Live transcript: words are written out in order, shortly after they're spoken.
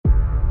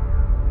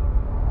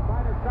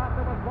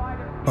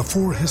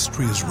Before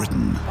history is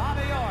written,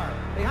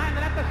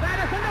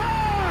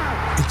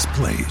 it's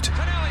played.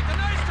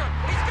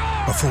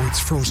 Before it's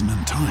frozen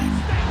in time,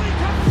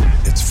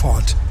 it's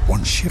fought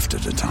one shift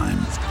at a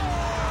time.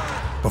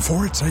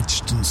 Before it's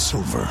etched in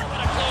silver,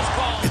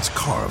 it's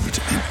carved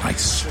in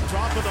ice.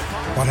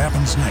 What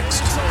happens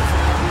next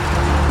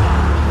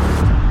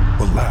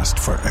will last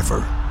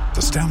forever.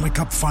 The Stanley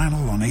Cup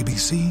Final on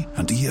ABC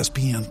and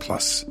ESPN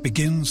Plus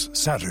begins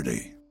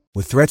Saturday.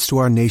 With threats to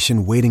our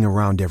nation waiting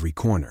around every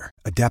corner,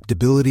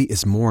 adaptability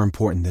is more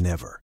important than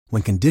ever.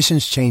 When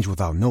conditions change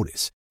without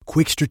notice,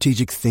 quick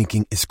strategic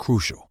thinking is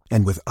crucial.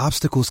 And with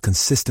obstacles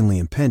consistently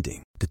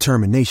impending,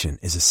 determination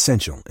is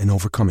essential in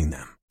overcoming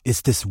them.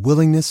 It's this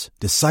willingness,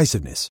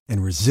 decisiveness,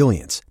 and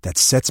resilience that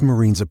sets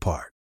Marines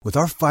apart. With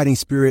our fighting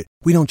spirit,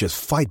 we don't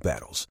just fight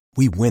battles,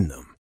 we win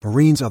them.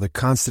 Marines are the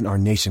constant our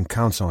nation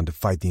counts on to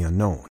fight the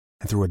unknown.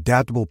 And through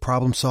adaptable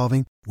problem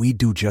solving, we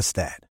do just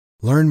that.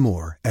 Learn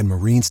more at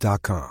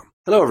marines.com.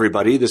 Hello,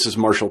 everybody. This is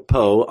Marshall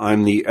Poe.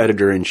 I'm the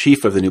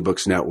editor-in-chief of the New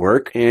Books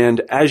Network. And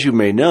as you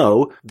may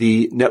know,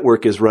 the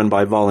network is run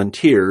by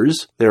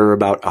volunteers. There are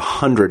about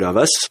 100 of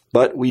us,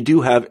 but we do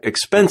have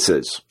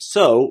expenses.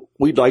 So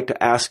we'd like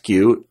to ask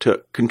you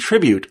to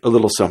contribute a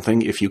little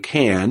something if you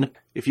can.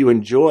 If you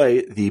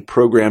enjoy the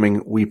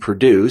programming we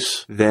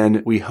produce,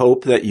 then we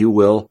hope that you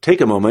will take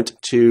a moment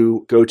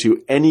to go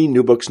to any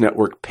New Books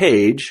Network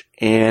page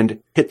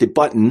and hit the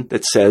button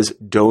that says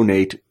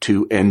Donate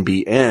to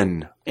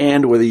NBN.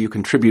 And whether you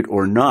contribute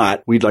or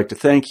not, we'd like to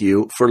thank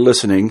you for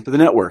listening to the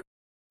network.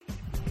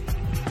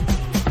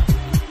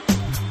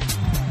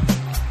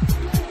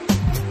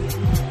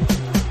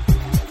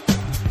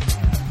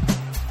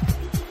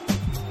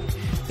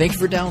 Thank you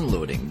for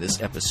downloading this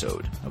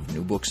episode of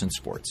New Books in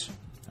Sports.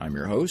 I'm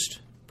your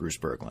host, Bruce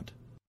Berglund.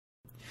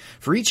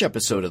 For each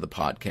episode of the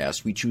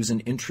podcast, we choose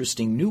an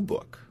interesting new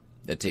book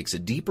that takes a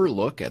deeper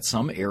look at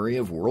some area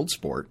of world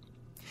sport,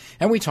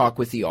 and we talk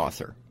with the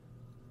author.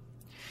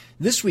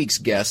 This week's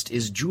guest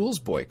is Jules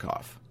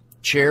Boykoff,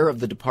 chair of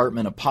the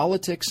Department of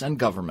Politics and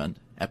Government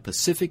at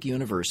Pacific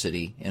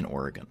University in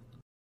Oregon.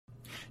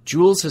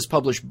 Jules has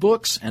published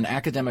books and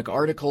academic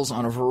articles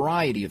on a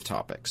variety of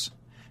topics,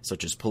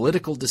 such as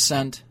political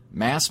dissent,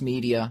 mass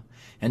media,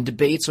 and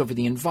debates over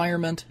the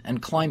environment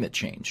and climate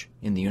change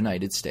in the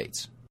United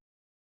States.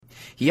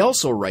 He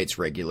also writes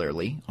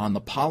regularly on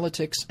the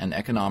politics and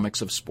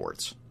economics of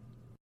sports.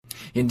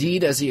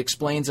 Indeed, as he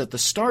explains at the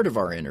start of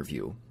our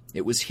interview,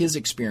 it was his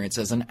experience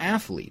as an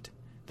athlete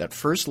that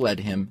first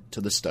led him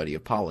to the study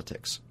of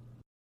politics.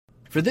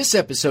 For this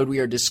episode, we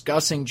are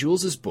discussing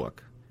Jules's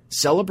book,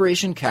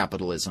 Celebration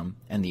Capitalism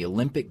and the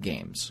Olympic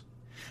Games,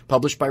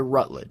 published by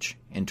Routledge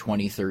in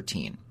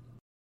 2013.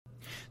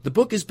 The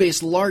book is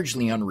based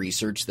largely on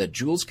research that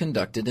Jules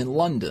conducted in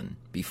London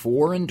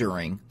before and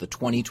during the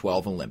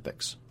 2012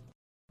 Olympics.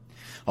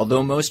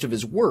 Although most of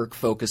his work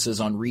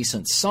focuses on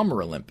recent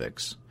Summer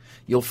Olympics,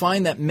 you'll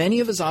find that many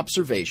of his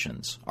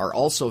observations are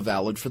also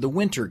valid for the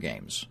Winter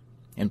Games,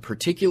 in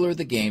particular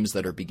the games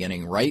that are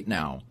beginning right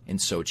now in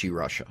Sochi,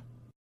 Russia.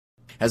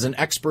 As an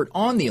expert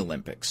on the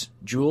Olympics,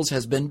 Jules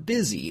has been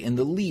busy in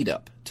the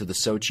lead-up to the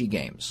Sochi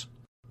Games.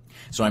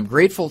 So I'm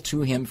grateful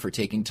to him for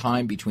taking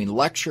time between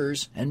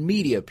lectures and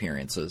media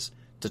appearances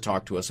to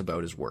talk to us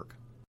about his work.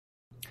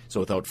 So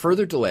without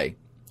further delay,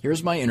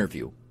 here's my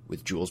interview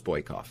with Jules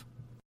Boykoff.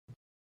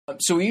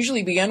 So we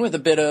usually begin with a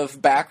bit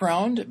of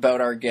background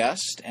about our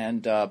guest,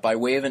 and by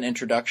way of an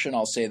introduction,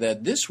 I'll say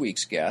that this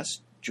week's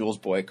guest, Jules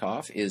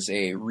Boykoff, is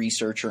a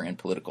researcher in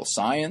political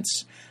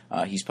science.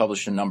 He's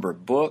published a number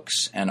of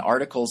books and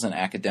articles in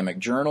academic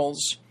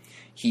journals.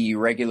 He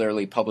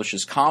regularly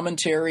publishes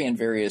commentary in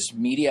various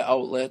media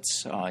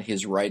outlets.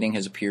 His writing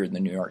has appeared in the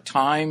New York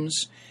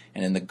Times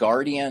and in The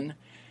Guardian.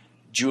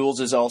 Jules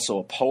is also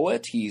a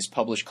poet. He's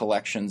published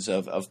collections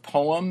of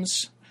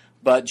poems.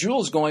 But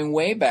Jules, going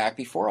way back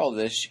before all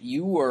this,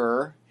 you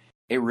were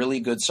a really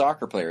good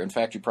soccer player. In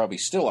fact, you probably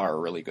still are a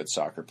really good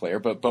soccer player.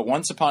 But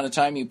once upon a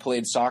time, you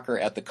played soccer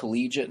at the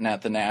collegiate and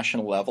at the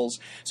national levels.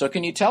 So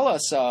can you tell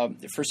us,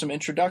 for some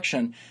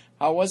introduction,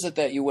 how was it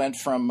that you went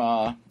from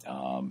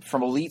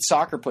elite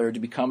soccer player to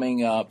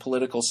becoming a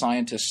political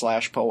scientist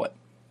 / poet?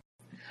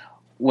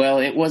 Well,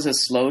 it was a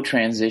slow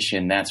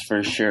transition, that's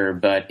for sure.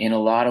 But in a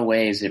lot of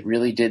ways, it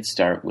really did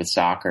start with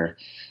soccer.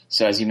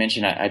 So as you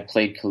mentioned, I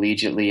played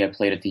collegiately. I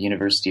played at the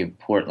University of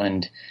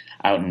Portland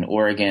out in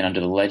Oregon under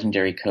the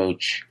legendary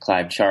coach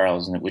Clive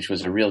Charles, which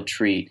was a real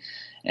treat.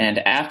 And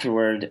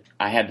afterward,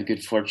 I had the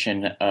good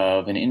fortune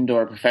of an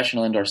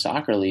professional indoor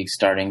soccer league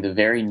starting the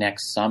very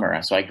next summer.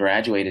 So I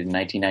graduated in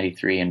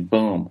 1993, and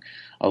boom,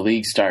 a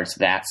league starts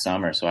that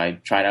summer. So I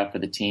tried out for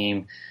the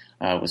team,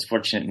 was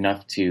fortunate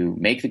enough to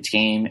make the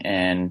team,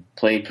 and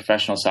played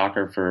professional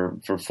soccer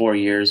for 4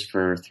 years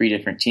for 3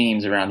 different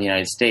teams around the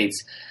United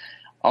States.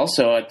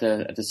 Also, at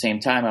the same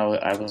time,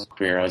 I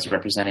was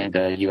representing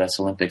the U.S.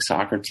 Olympic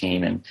soccer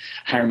team, and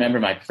I remember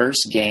my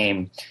first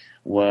game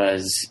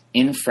was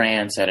in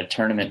France at a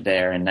tournament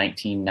there in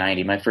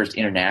 1990, my first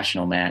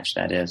international match,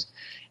 that is.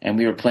 And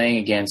we were playing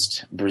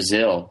against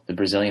Brazil, the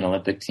Brazilian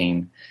Olympic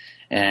team.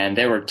 And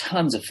there were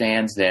tons of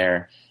fans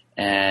there,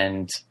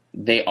 and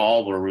they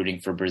all were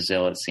rooting for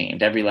Brazil, it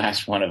seemed. Every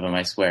last one of them,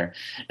 I swear.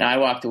 Now, I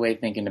walked away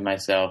thinking to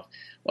myself,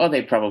 well,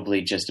 they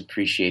probably just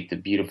appreciate the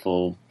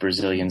beautiful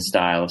Brazilian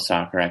style of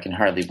soccer. I can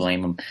hardly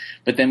blame them.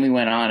 But then we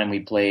went on and we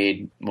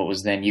played what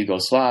was then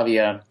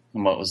Yugoslavia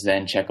and what was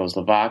then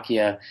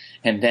Czechoslovakia.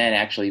 And then,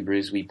 actually,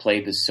 Bruce, we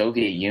played the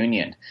Soviet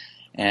Union.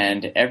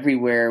 And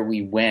everywhere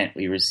we went,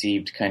 we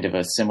received kind of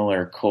a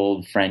similar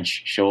cold French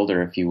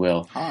shoulder, if you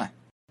will. Huh.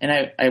 And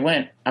I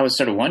was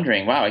sort of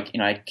wondering, wow,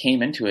 I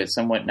came into it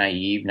somewhat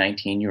naive,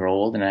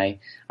 19-year-old, and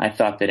I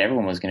thought that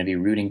everyone was going to be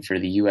rooting for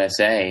the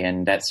USA,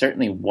 and that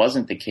certainly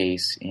wasn't the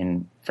case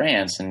in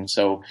France. And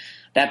so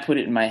that put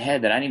it in my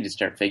head that I need to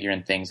start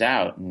figuring things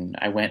out. And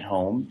I went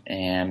home,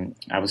 and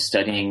I was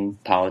studying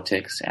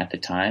politics at the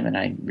time, and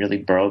I really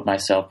burrowed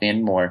myself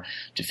in more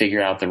to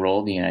figure out the role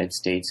of the United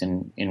States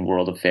in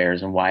world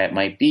affairs and why it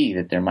might be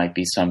that there might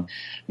be some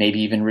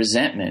maybe even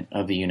resentment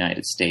of the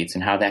United States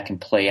and how that can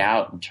play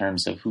out in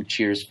terms of who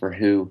cheers for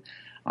who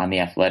on the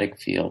athletic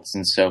fields.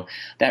 And so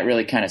that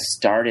really kind of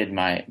started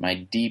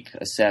my deep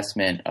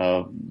assessment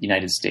of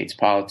United States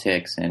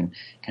politics and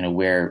kind of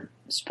where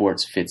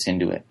sports fits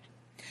into it.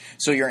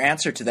 So your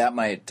answer to that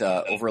might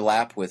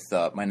overlap with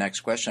my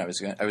next question. I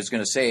was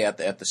going to say at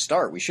the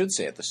start, we should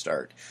say at the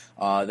start,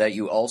 that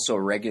you also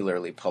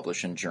regularly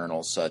publish in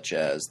journals such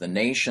as The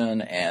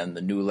Nation and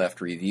the New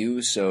Left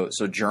Review, so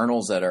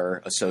journals that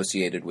are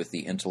associated with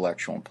the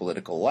intellectual and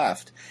political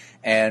left.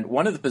 And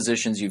one of the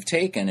positions you've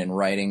taken in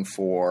writing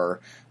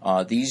for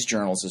these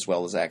journals as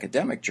well as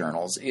academic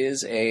journals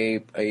is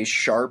a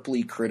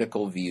sharply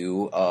critical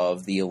view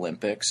of the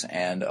Olympics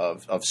and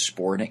of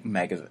sporting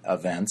mega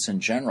events in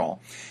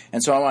general.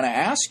 And so I want to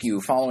ask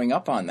you, following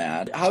up on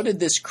that, how did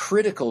this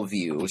critical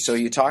view, so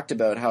you talked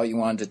about how you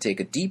wanted to take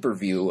a deeper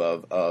view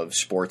of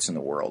sports in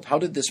the world, how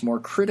did this more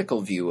critical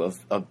view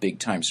of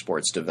big-time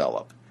sports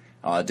develop?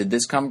 Did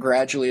this come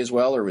gradually as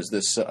well, or was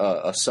this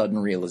a sudden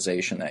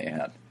realization that you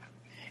had?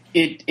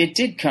 It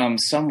did come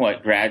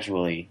somewhat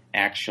gradually,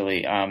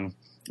 actually.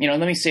 Let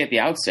me say at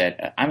the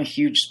outset, I'm a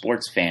huge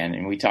sports fan,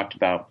 and we talked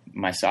about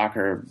my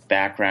soccer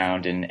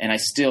background, and I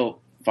still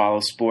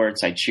follow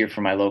sports. I cheer for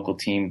my local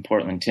team,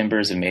 Portland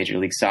Timbers, in Major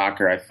League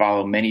Soccer. I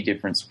follow many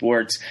different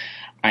sports.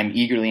 I'm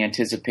eagerly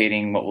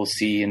anticipating what we'll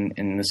see in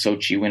the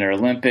Sochi Winter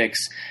Olympics.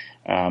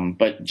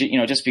 But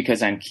just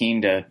because I'm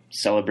keen to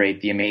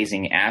celebrate the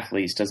amazing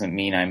athletes doesn't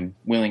mean I'm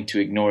willing to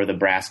ignore the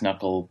brass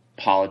knuckle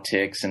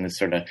politics and the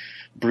sort of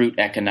brute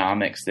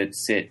economics that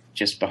sit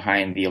just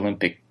behind the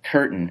Olympic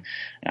curtain.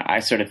 I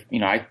sort of,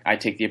 I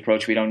take the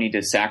approach we don't need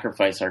to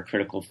sacrifice our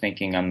critical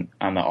thinking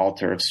on the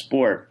altar of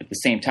sport. At the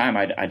same time,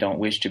 I don't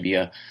wish to be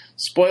a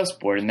spoil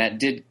sport, and that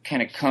did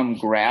kind of come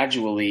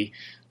gradually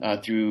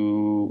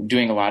through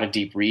doing a lot of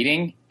deep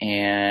reading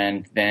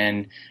and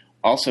then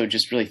also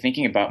just really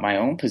thinking about my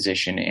own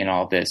position in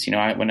all this.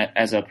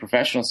 As a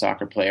professional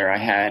soccer player, I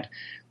had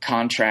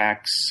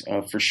contracts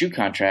for shoe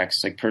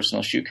contracts, like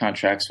personal shoe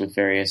contracts with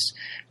various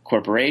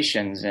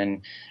corporations.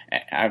 And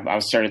I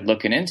started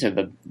looking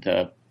into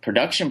the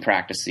production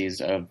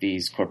practices of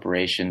these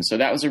corporations. So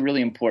that was a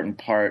really important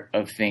part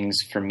of things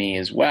for me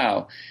as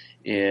well,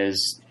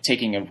 is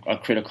taking a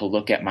critical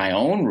look at my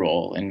own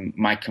role and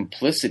my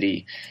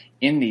complicity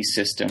in these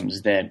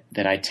systems that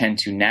I tend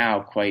to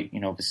now quite,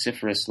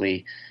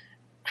 vociferously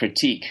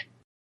critique.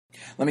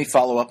 Let me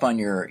follow up on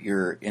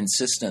your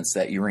insistence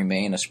that you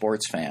remain a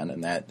sports fan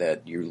and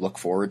that you look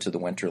forward to the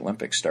Winter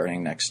Olympics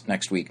starting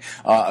next week.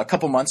 A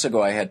couple months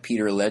ago, I had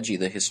Peter Legge,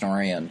 the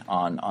historian,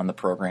 on the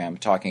program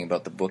talking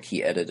about the book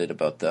he edited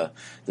about the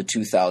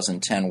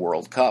 2010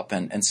 World Cup.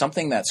 And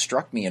something that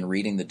struck me in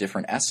reading the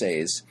different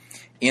essays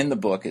in the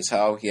book is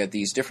how he had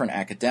these different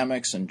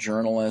academics and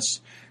journalists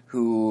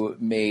who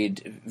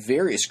made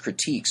various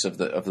critiques of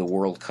the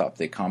World Cup.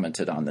 They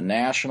commented on the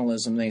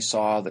nationalism they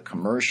saw, the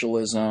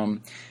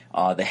commercialism,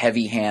 the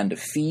heavy hand of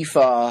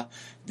FIFA,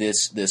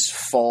 this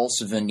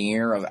false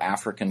veneer of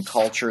African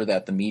culture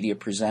that the media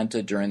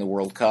presented during the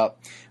World Cup.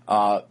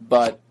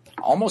 But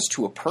almost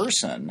to a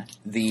person,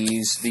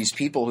 these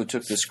people who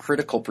took this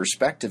critical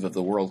perspective of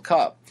the World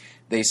Cup,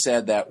 they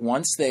said that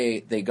once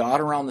they got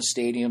around the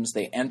stadiums,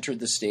 they entered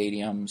the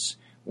stadiums,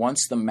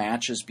 once the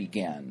matches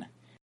began,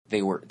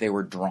 they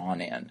were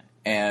drawn in.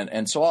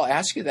 And so I'll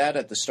ask you that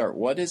at the start.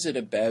 What is it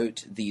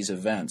about these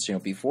events?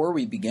 Before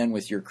we begin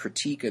with your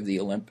critique of the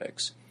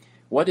Olympics,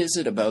 what is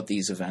it about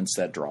these events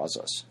that draws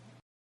us?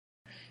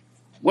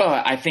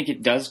 Well, I think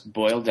it does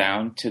boil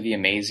down to the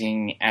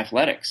amazing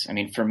athletics. I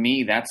mean, for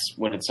me, that's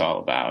what it's all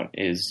about,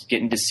 is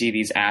getting to see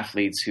these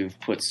athletes who've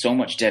put so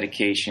much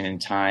dedication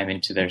and time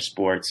into their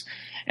sports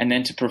and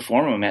then to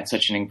perform them at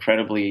such an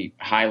incredibly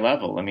high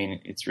level. I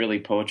mean, it's really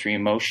poetry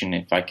in motion,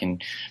 if I can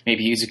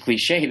maybe use a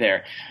cliche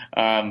there.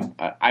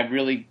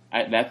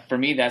 That for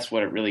me, that's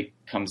what it really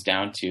comes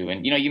down to.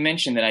 And, you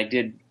mentioned that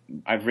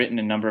I've written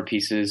a number of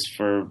pieces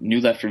for New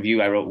Left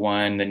Review. I wrote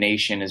one, The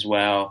Nation as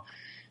well.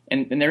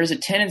 And there is a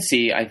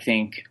tendency, I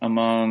think,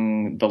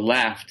 among the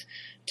left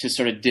to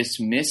sort of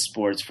dismiss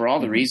sports for all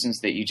the reasons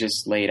that you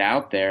just laid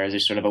out there as a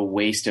sort of a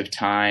waste of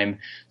time,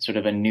 sort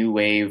of a new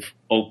wave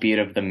opiate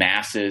of the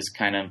masses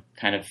kind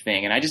of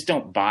thing. And I just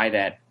don't buy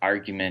that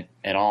argument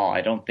at all.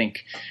 I don't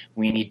think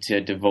we need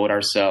to devote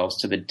ourselves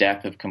to the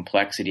depth of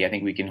complexity. I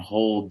think we can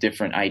hold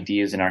different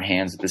ideas in our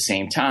hands at the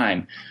same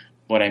time.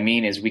 What I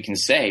mean is we can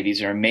say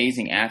these are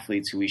amazing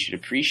athletes who we should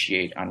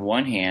appreciate on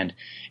one hand,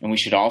 and we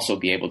should also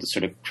be able to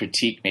sort of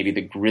critique maybe the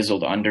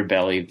grizzled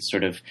underbelly, the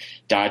sort of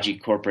dodgy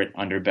corporate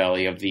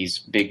underbelly of these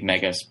big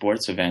mega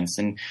sports events.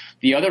 And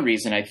the other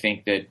reason I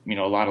think that,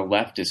 a lot of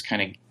leftists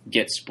kind of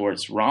get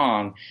sports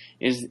wrong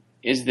is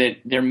that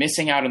they're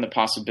missing out on the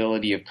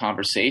possibility of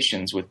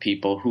conversations with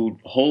people who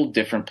hold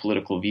different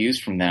political views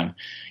from them.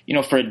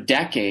 For a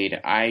decade,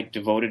 I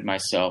devoted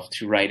myself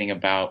to writing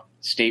about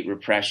state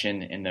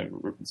repression and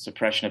the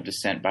suppression of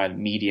dissent by the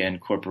media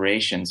and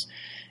corporations.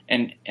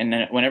 And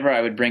then whenever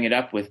I would bring it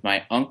up with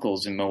my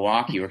uncles in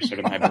Milwaukee or sort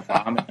of my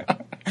barometer,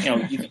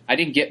 I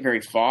didn't get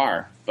very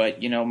far.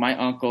 But, my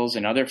uncles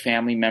and other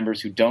family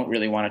members who don't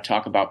really want to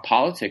talk about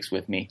politics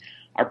with me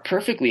are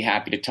perfectly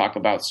happy to talk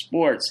about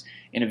sports.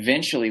 And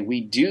eventually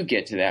we do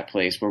get to that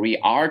place where we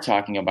are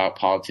talking about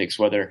politics,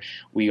 whether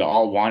we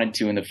all wanted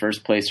to in the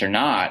first place or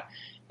not.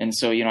 And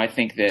so, I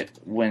think that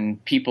when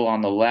people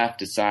on the left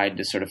decide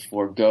to sort of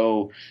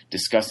forego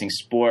discussing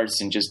sports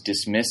and just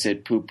dismiss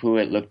it, poo-poo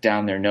it, look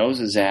down their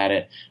noses at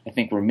it, I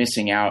think we're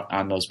missing out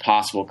on those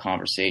possible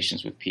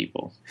conversations with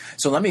people.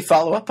 So let me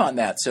follow up on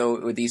that. So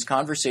with these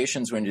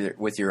conversations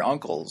with your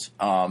uncles,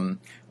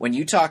 when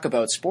you talk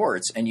about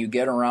sports and you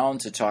get around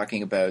to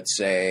talking about,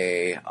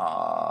 say,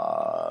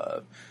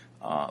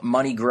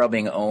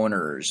 money-grubbing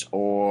owners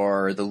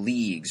or the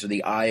leagues or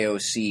the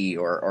IOC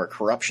or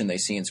corruption they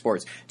see in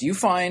sports, do you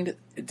find,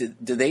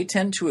 do they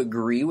tend to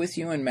agree with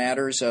you in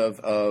matters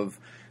of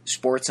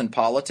sports and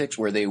politics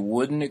where they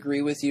wouldn't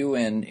agree with you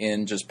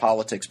in just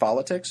politics?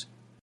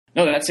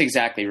 No, that's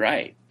exactly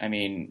right. I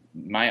mean,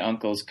 my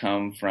uncles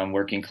come from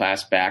working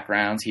class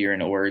backgrounds here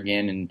in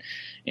Oregon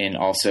and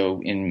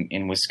also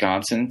in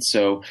Wisconsin.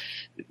 So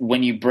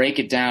when you break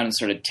it down and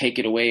sort of take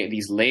it away,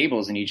 these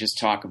labels, and you just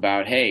talk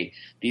about, hey,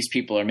 these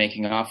people are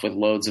making off with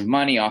loads of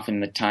money,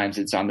 often the times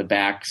it's on the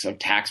backs of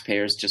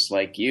taxpayers just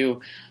like you,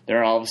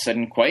 they're all of a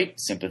sudden quite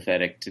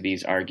sympathetic to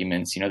these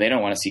arguments. They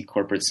don't want to see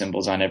corporate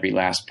symbols on every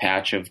last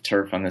patch of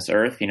turf on this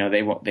earth.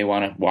 They want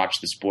to watch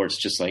the sports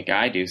just like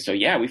I do. So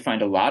yeah, we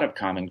find a lot of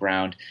common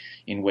ground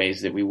in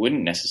ways that we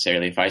wouldn't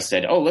necessarily if I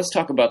said, let's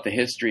talk about the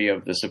history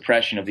of the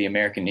suppression of the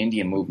American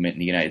Indian movement in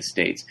the United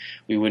States.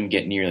 We wouldn't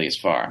get nearly as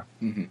far.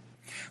 Mm-hmm.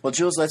 Well,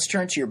 Jules, let's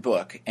turn to your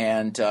book.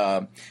 And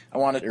I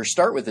wanted to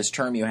start with this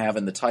term you have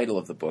in the title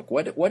of the book.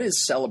 What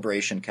is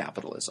celebration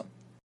capitalism?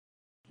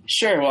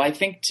 Sure. Well, I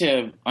think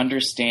to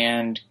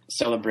understand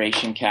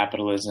celebration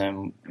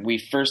capitalism, we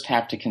first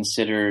have to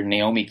consider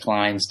Naomi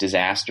Klein's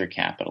disaster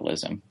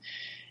capitalism.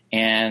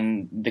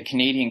 And the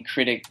Canadian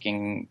critic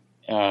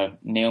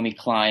Naomi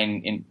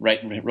Klein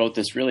wrote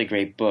this really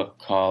great book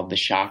called The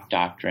Shock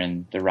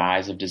Doctrine, The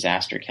Rise of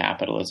Disaster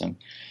Capitalism.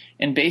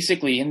 And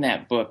basically in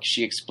that book,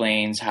 she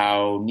explains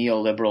how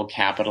neoliberal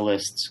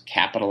capitalists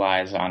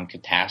capitalize on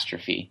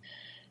catastrophe.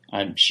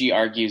 She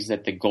argues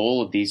that the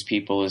goal of these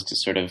people is to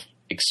sort of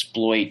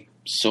exploit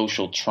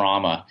social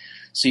trauma.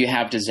 So you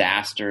have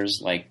disasters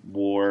like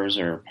wars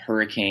or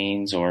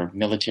hurricanes or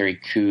military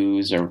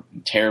coups or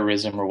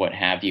terrorism or what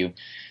have you.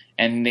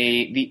 And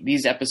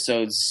these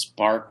episodes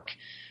spark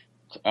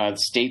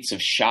states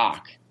of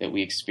shock that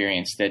we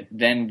experience, that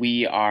then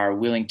we are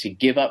willing to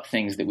give up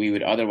things that we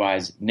would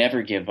otherwise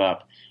never give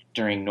up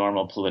during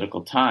normal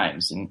political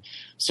times. And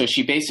so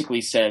she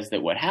basically says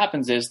that what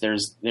happens is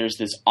there's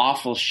this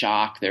awful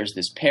shock, there's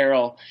this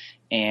peril,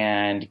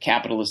 and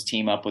capitalists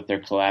team up with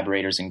their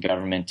collaborators in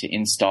government to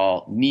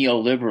install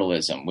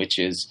neoliberalism, which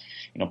is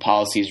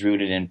policies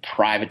rooted in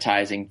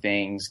privatizing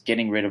things,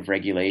 getting rid of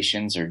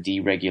regulations or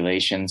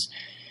deregulations,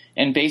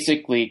 and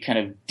basically kind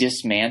of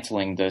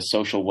dismantling the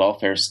social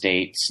welfare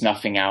state,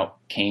 snuffing out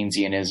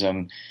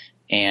Keynesianism,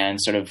 and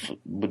sort of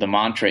the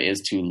mantra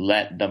is to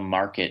let the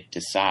market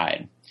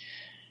decide.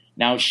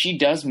 Now, she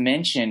does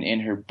mention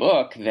in her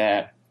book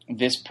that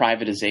this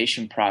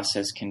privatization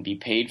process can be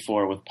paid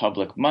for with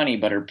public money,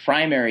 but her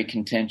primary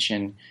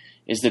contention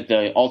is that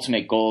the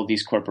ultimate goal of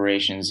these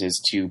corporations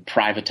is to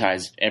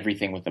privatize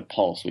everything with a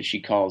pulse, which she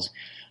calls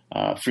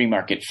free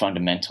market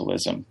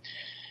fundamentalism.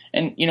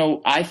 And,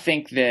 I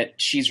think that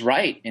she's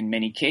right in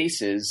many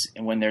cases.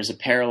 And when there's a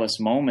perilous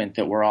moment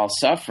that we're all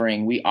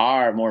suffering, we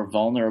are more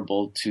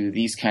vulnerable to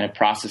these kind of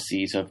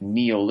processes of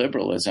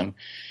neoliberalism.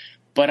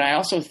 But I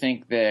also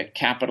think that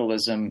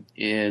capitalism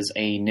is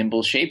a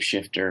nimble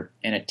shapeshifter,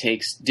 and it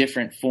takes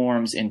different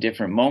forms in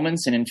different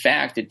moments. And in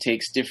fact, it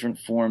takes different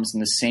forms in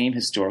the same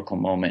historical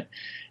moment.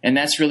 And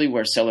that's really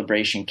where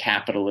celebration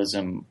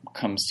capitalism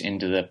comes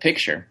into the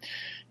picture.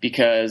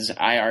 Because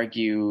I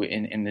argue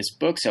in this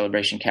book,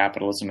 Celebration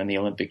Capitalism and the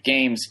Olympic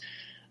Games,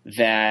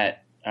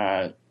 that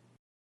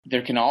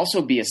there can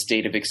also be a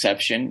state of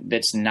exception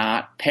that's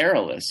not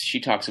perilous.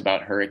 She talks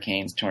about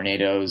hurricanes,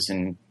 tornadoes,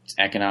 and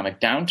economic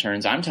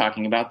downturns. I'm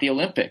talking about the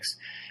Olympics,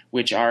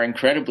 which are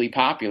incredibly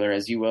popular,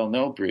 as you well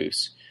know,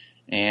 Bruce.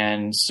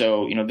 And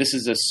so, this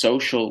is a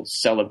social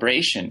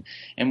celebration.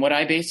 And what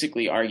I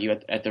basically argue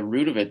at the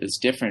root of it that's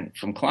different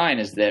from Klein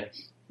is that,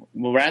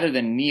 well, rather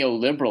than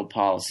neoliberal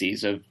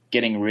policies of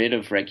getting rid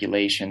of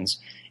regulations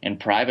and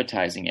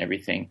privatizing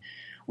everything,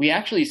 we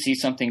actually see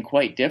something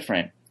quite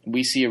different.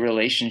 We see a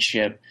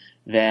relationship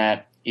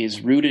that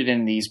is rooted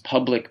in these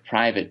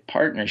public-private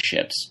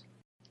partnerships,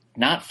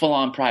 not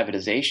full-on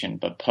privatization,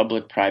 but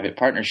public-private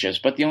partnerships.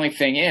 But the only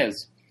thing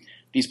is,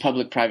 these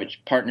public-private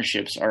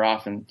partnerships are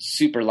often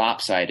super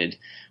lopsided,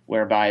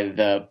 whereby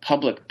the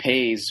public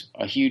pays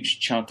a huge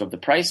chunk of the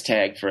price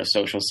tag for a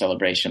social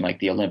celebration like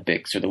the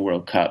Olympics or the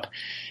World Cup.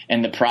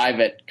 And the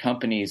private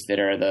companies that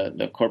are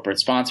the corporate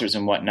sponsors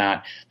and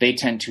whatnot, they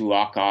tend to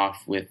walk off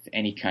with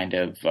any kind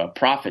of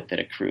profit that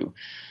accrue.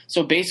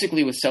 So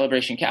basically with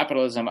celebration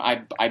capitalism,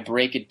 I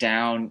break it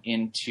down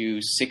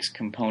into 6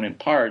 component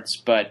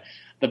parts, but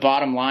the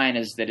bottom line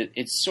is that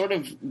it's sort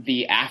of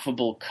the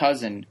affable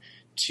cousin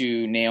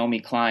to Naomi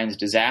Klein's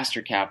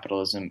disaster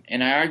capitalism.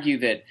 And I argue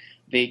that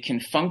they can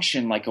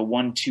function like a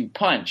 1-2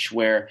 punch,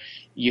 where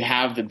you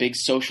have the big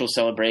social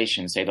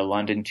celebration, say the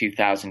London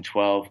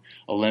 2012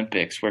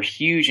 Olympics, where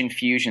huge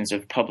infusions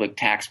of public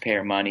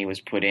taxpayer money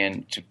was put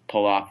in to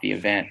pull off the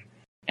event.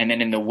 And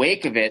then in the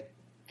wake of it,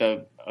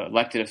 the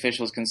elected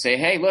officials can say,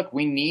 hey, look,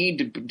 we need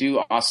to do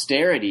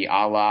austerity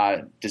a la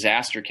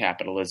disaster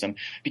capitalism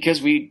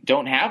because we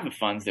don't have the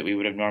funds that we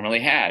would have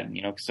normally had,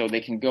 so they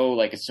can go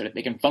like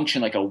they can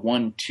function like a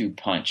 1-2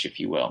 punch, if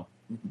you will.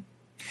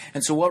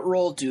 And so what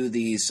role do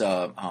these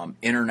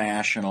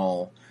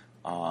international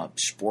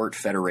sport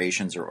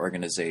federations or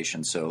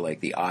organizations, so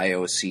like the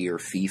IOC or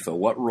FIFA,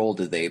 what role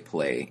do they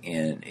play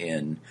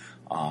in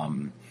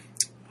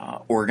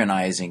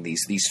organizing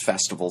these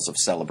festivals of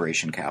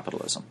celebration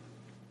capitalism?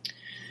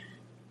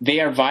 They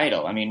are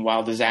vital. I mean,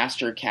 while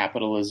disaster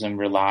capitalism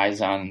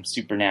relies on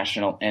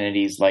supranational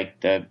entities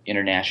like the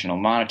International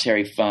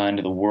Monetary Fund,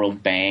 the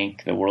World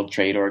Bank, the World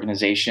Trade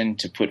Organization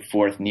to put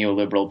forth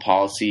neoliberal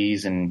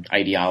policies and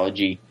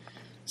ideology,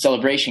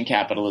 celebration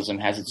capitalism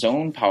has its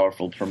own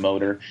powerful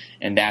promoter,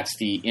 and that's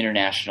the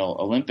International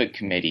Olympic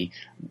Committee.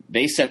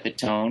 They set the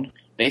tone,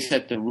 they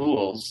set the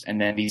rules, and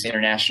then these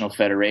international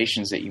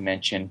federations that you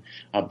mentioned,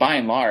 by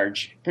and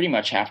large, pretty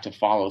much have to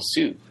follow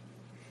suit.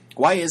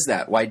 Why is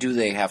that? Why do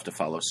they have to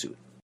follow suit?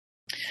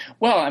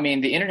 Well, I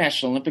mean, the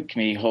International Olympic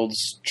Committee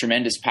holds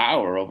tremendous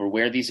power over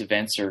where these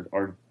events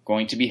are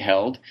going to be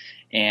held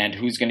and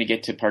who's going to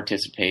get to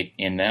participate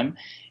in them.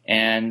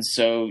 And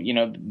so,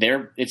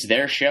 it's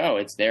their show,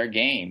 it's their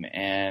game.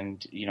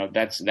 And,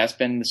 that's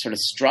been the sort of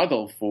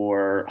struggle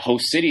for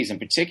host cities in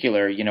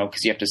particular,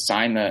 because you have to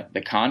sign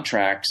the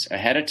contracts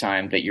ahead of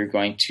time that you're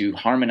going to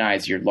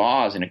harmonize your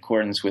laws in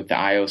accordance with the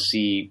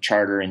IOC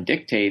charter and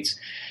dictates.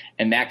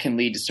 And that can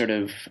lead to sort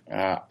of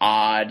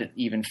odd,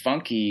 even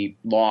funky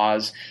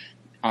laws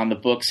on the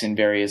books in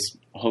various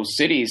host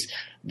cities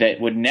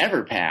that would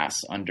never pass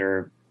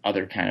under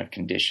other kind of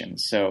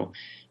conditions. So,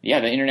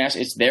 yeah, the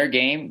international, it's their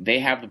game. They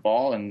have the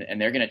ball, and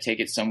they're going to take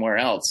it somewhere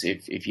else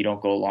if you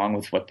don't go along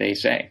with what they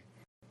say.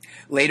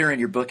 Later in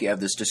your book, you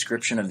have this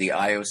description of the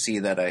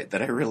IOC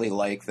that I really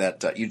like.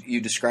 That you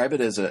describe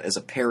it as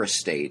a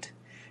parastate.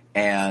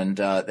 And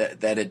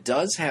that it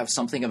does have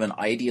something of an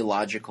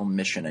ideological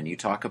mission. And you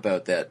talk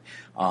about that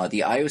the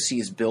IOC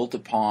is built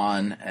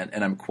upon,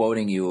 and I'm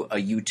quoting you, a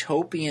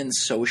utopian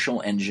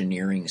social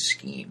engineering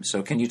scheme.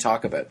 So can you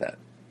talk about that?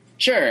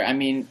 Sure. I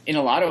mean, in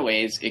a lot of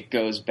ways, it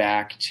goes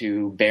back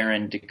to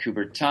Baron de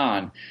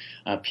Coubertin,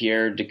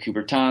 Pierre de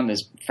Coubertin,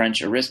 this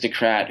French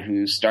aristocrat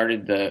who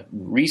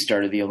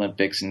restarted the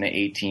Olympics in the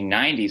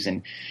 1890s.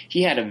 And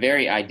he had a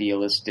very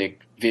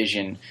idealistic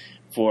vision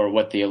for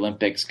what the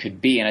Olympics could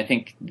be. And I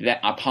think that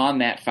upon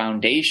that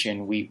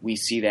foundation, we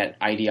see that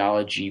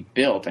ideology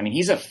built. I mean,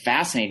 he's a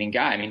fascinating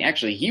guy. I mean,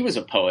 actually, he was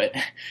a poet,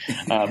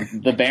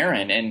 the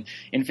Baron. And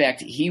in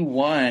fact, he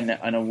won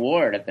an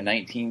award at the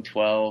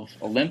 1912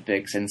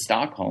 Olympics in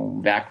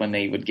Stockholm, back when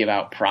they would give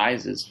out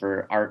prizes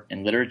for art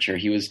and literature.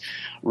 He was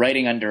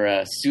writing under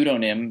a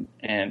pseudonym,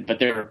 but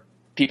there were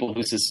people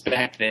who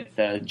suspect that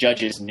the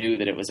judges knew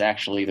that it was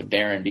actually the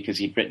Baron because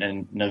he'd written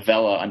a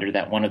novella under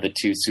that one of the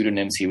 2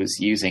 pseudonyms he was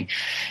using.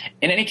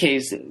 In any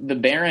case, the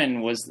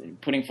Baron was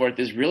putting forth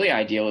this really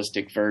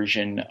idealistic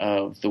version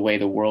of the way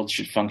the world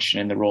should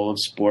function and the role of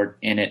sport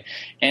in it.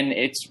 And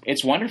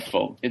it's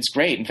wonderful. It's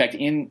great. In fact,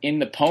 in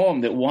the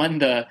poem that won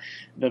the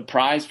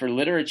prize for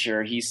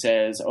literature, he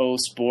says, "Oh,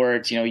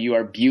 sport, you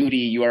are beauty,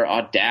 you are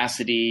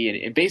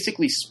audacity." And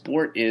basically,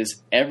 sport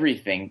is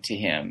everything to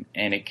him,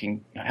 and it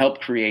can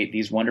help create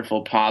these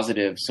wonderful,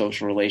 positive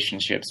social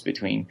relationships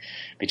between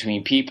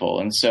people.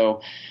 And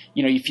so,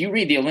 if you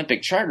read the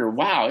Olympic Charter,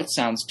 wow, it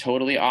sounds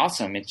totally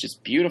awesome. It's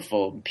just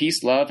beautiful,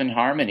 peace, love, and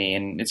harmony,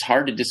 and it's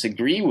hard to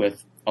disagree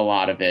with a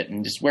lot of it.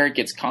 And just where it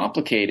gets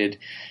complicated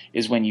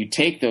is when you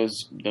take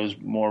those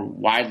more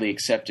widely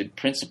accepted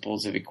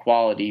principles of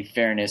equality,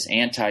 fairness,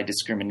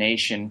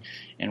 anti-discrimination,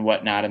 and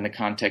whatnot in the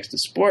context of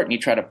sport, and you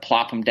try to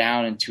plop them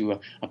down into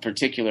a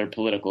particular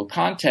political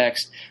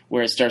context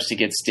where it starts to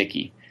get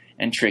sticky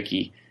and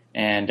tricky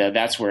And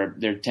that's where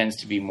there tends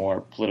to be more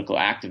political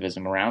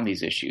activism around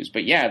these issues.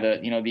 But yeah, the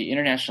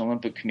International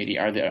Olympic Committee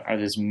are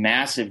this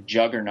massive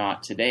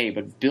juggernaut today,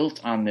 but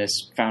built on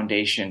this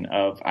foundation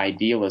of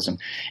idealism.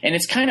 And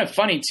it's kind of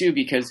funny too,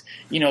 because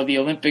the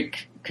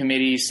Olympic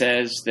Committee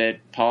says that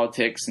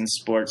politics and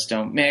sports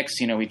don't mix.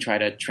 We try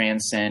to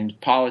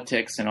transcend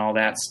politics and all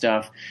that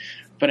stuff.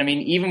 But I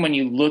mean, even when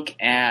you look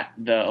at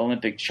the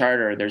Olympic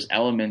Charter, there's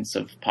elements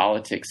of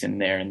politics in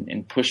there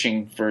and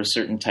pushing for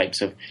certain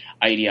types of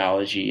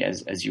ideology,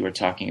 as you were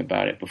talking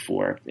about it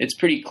before. It's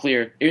pretty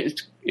clear.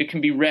 It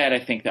can be read, I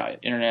think, the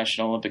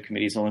International Olympic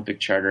Committee's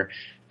Olympic Charter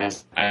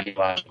as an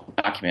ideological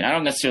document. I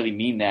don't necessarily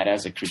mean that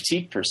as a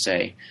critique per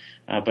se,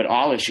 but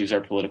all issues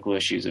are political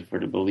issues if we're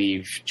to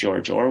believe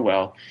George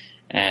Orwell.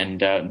 And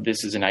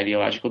this is an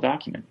ideological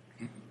document.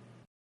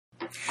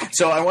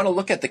 So I want to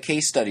look at the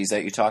case studies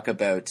that you talk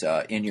about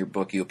in your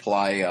book. You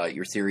apply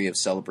your theory of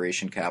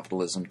celebration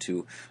capitalism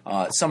to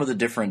some of the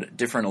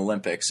different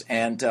Olympics.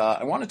 And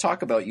I want to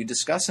talk about, you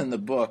discuss in the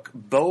book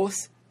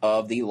both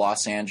of the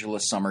Los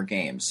Angeles Summer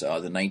Games, the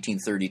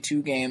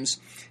 1932 Games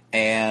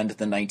and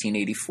the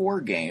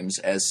 1984 Games,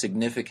 as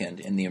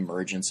significant in the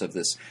emergence of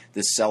this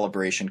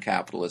celebration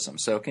capitalism.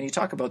 So can you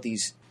talk about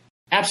these?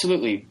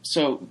 Absolutely.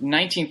 So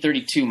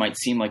 1932 might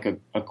seem like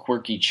a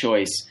quirky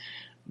choice,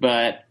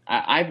 but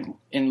I've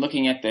in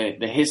looking at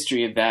the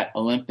history of that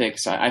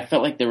Olympics, I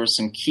felt like there were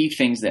some key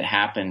things that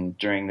happened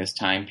during this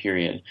time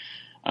period.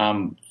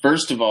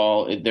 First of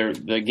all,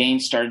 the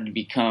games started to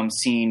become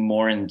seen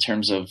more in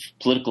terms of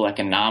political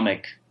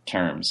economic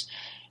terms,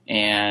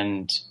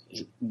 and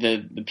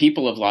the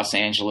people of Los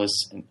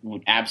Angeles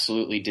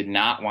absolutely did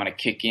not want to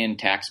kick in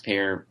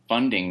taxpayer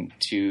funding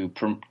to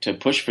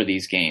push for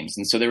these games.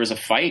 And so there was a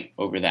fight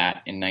over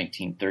that in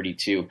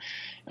 1932,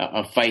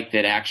 a fight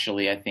that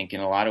actually, I think,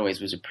 in a lot of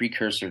ways was a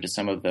precursor to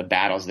some of the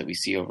battles that we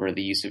see over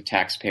the use of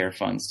taxpayer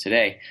funds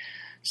today.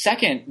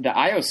 Second, the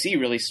IOC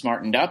really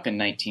smartened up in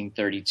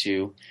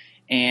 1932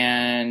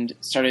 and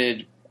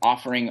started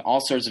offering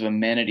all sorts of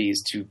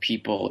amenities to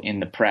people in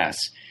the press.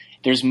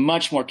 There's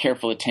much more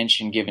careful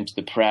attention given to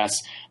the press.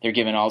 They're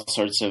given all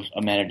sorts of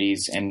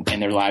amenities, and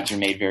their lives are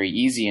made very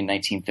easy in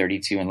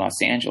 1932 in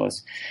Los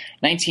Angeles.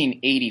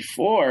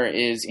 1984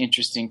 is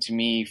interesting to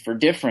me for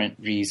different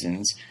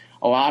reasons.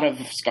 A lot of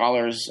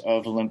scholars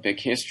of Olympic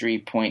history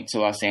point to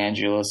Los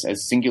Angeles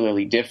as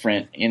singularly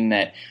different in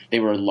that they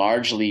were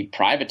largely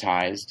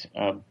privatized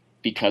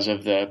because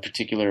of the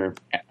particular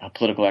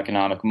political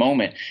economic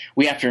moment.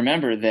 We have to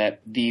remember that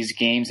these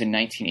games in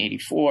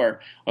 1984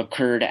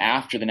 occurred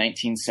after the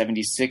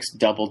 1976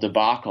 double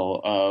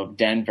debacle of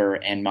Denver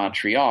and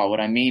Montreal. What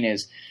I mean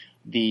is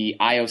the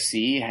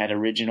IOC had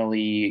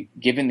originally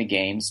given the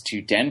games to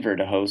Denver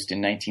to host in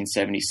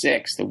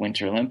 1976, the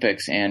Winter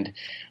Olympics, and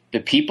the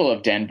people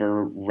of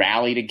Denver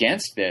rallied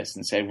against this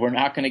and said, we're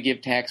not going to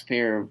give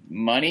taxpayer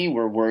money.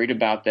 We're worried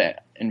about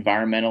that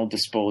environmental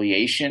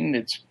despoliation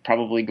that's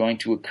probably going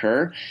to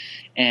occur.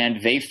 And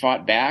they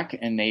fought back,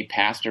 and they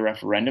passed a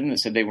referendum that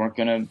said they weren't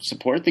going to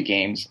support the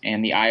games.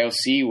 And the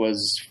IOC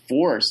was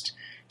forced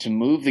to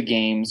move the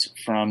games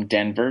from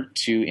Denver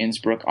to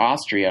Innsbruck,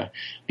 Austria.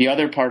 The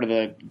other part of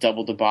the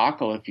double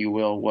debacle, if you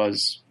will,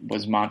 was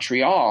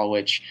Montreal,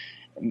 which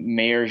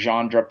Mayor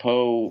Jean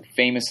Drapeau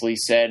famously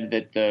said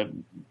that the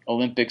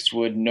Olympics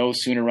would no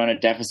sooner run a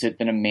deficit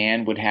than a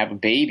man would have a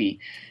baby.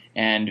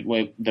 And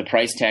the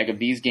price tag of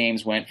these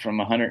games went from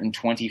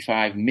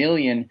 $125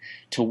 million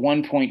to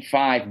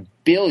 $1.5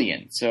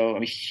 billion. So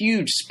a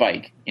huge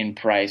spike in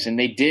price. And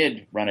they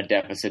did run a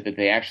deficit that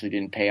they actually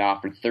didn't pay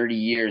off for 30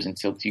 years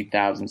until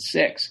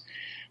 2006.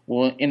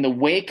 Well, in the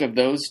wake of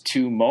those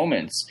two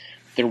moments,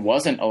 there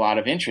wasn't a lot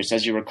of interest.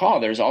 As you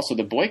recall, there's also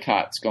the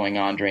boycotts going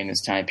on during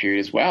this time period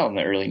as well in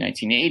the early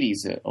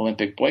 1980s, the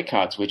Olympic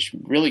boycotts, which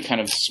really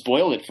kind of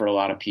spoiled it for a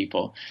lot of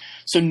people.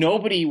 So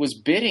nobody was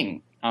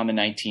bidding on the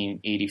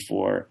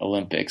 1984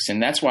 Olympics.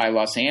 And that's why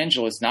Los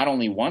Angeles not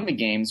only won the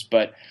games,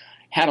 but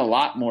had a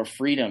lot more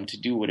freedom to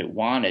do what it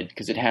wanted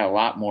because it had a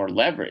lot more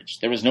leverage.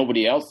 There was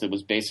nobody else that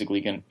was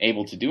basically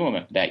able to do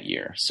them that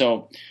year.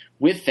 So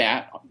with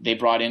that, they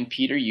brought in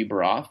Peter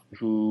Ueberroth,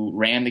 who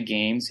ran the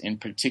games in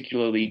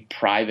particularly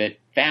private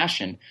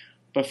fashion.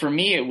 But for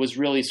me, it was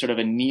really sort of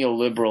a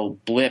neoliberal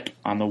blip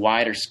on the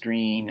wider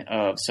screen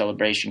of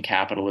celebration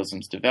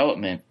capitalism's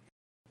development,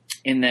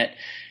 in that,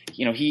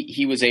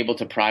 he was able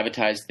to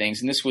privatize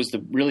things. And this was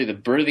really the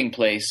birthing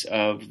place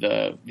of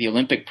the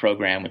Olympic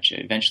program, which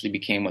eventually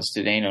became what's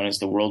today known as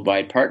the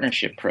Worldwide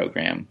Partnership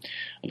Program,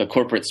 the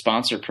corporate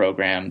sponsor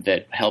program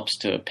that helps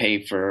to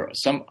pay for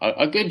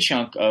a good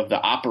chunk of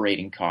the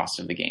operating costs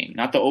of the game,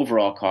 not the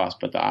overall cost,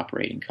 but the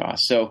operating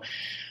costs. So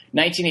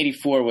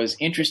 1984 was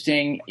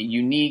interesting,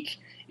 unique.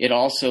 It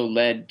also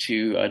led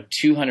to a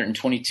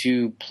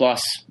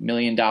 $222+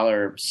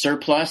 million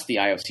surplus. The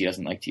IOC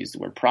doesn't like to use the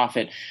word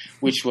profit,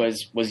 which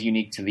was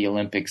unique to the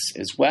Olympics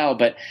as well.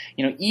 But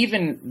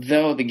even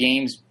though the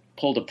games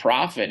pulled a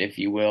profit, if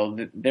you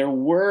will, there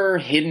were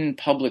hidden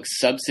public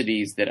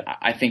subsidies that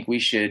I think we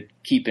should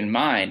keep in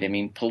mind. I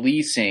mean,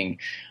 policing,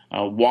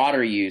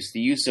 water use,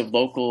 the use of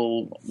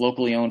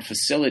locally owned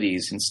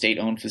facilities and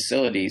state-owned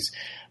facilities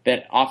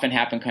that often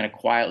happen kind of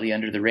quietly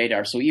under the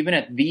radar. So even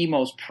at the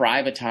most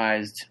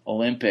privatized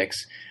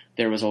Olympics,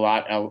 there was a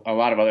lot of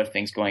other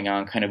things going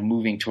on, kind of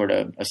moving toward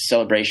a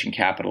celebration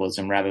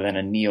capitalism rather than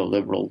a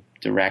neoliberal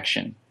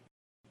direction.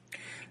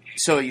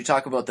 So you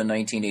talk about the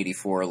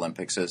 1984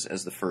 Olympics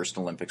as the first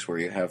Olympics where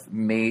you have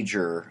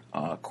major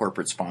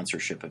corporate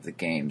sponsorship of the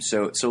games.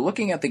 So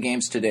looking at the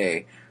games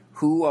today,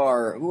 who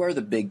are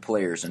the big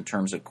players in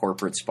terms of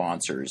corporate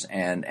sponsors,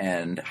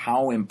 and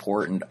how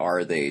important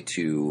are they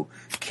to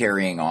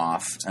carrying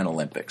off an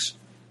Olympics?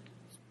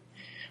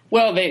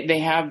 Well, they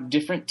have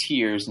different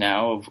tiers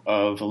now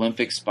of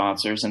Olympic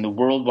sponsors, and the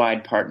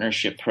Worldwide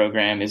Partnership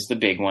Program is the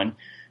big one,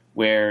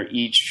 where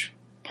each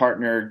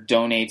partner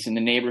donates in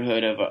the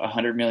neighborhood of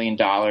 $100 million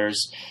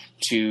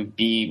to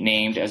be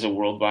named as a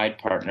worldwide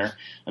partner.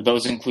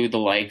 Those include the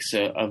likes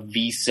of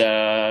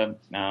Visa,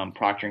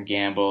 Procter &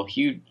 Gamble,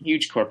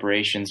 huge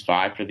corporations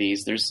vie for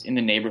these. There's in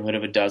the neighborhood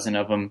of a dozen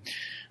of them,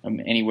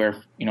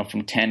 anywhere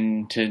from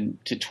 10 to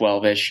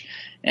 12-ish.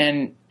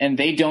 And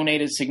they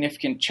donate a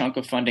significant chunk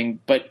of funding,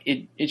 but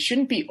it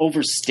shouldn't be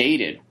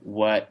overstated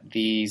what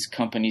these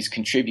companies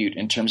contribute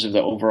in terms of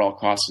the overall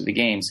cost of the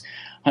games.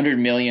 $100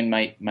 million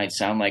might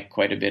sound like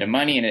quite a bit of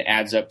money, and it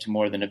adds up to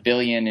more than $1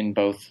 billion in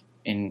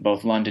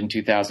both London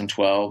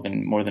 2012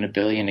 and more than $1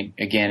 billion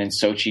again in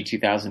Sochi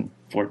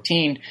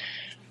 2014.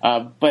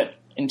 But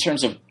in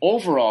terms of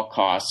overall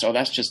costs,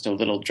 that's just a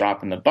little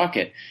drop in the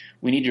bucket.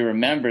 We need to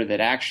remember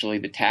that actually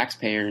the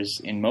taxpayers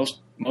in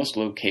most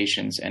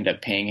locations end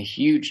up paying a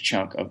huge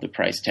chunk of the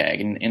price tag.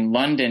 In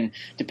London,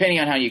 depending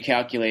on how you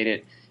calculate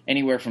it,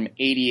 anywhere from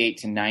 88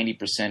 to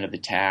 90% of the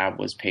tab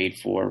was paid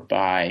for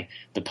by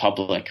the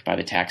public, by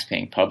the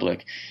tax-paying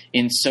public.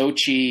 In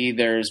Sochi,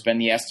 there's been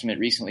the estimate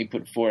recently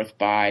put forth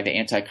by the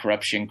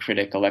anti-corruption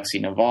critic Alexei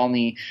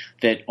Navalny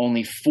that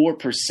only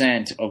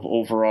 4% of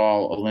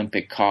overall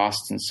Olympic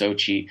costs in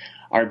Sochi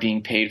are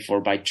being paid for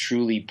by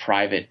truly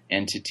private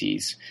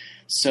entities.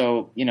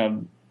 So,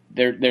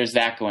 there's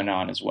that going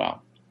on as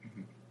well.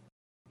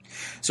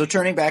 So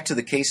turning back to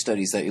the case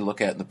studies that you look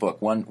at in the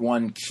book,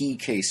 one key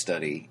case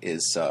study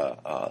is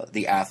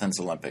the Athens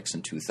Olympics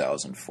in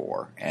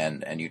 2004,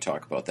 and you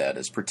talk about that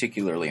as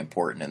particularly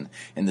important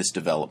in this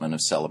development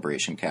of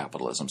celebration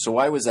capitalism. So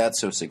why was that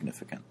so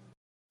significant?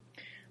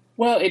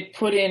 Well, it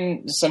put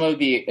in some of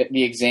the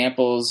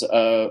examples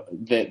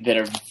that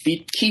are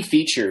key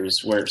features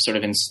were sort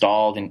of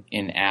installed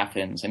in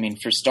Athens. I mean,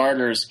 for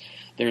starters,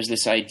 there's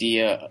this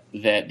idea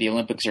that the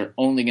Olympics are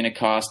only going to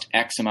cost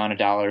X amount of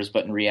dollars,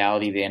 but in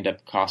reality they end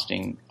up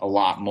costing a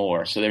lot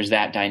more. So there's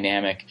that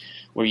dynamic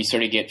where you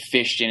sort of get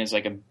fished in as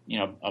like a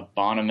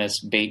bonumous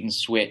bait and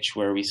switch,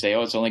 where we say,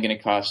 it's only going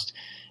to cost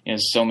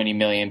so many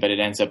million, but it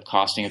ends up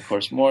costing, of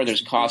course, more.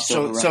 There's cost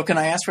overruns. So can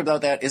I ask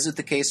about that? Is it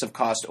the case of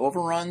cost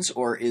overruns,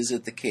 or is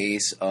it the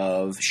case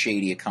of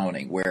shady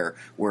accounting, where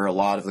a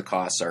lot of the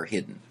costs are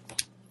hidden?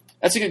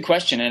 That's a good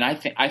question, and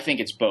I think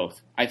it's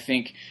both. I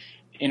think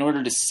in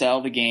order to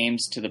sell the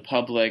games to the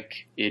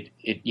public,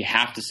 you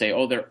have to say,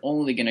 they're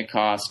only going to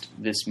cost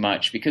this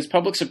much, because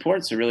public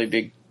support's a really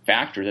big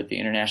factor that the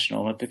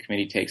International Olympic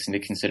Committee takes into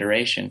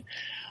consideration.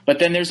 But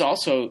then there's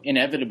also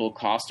inevitable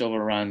cost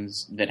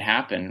overruns that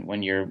happen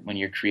when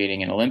you're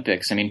creating an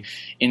Olympics. I mean,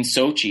 in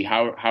Sochi,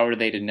 how are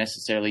they to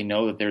necessarily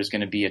know that there's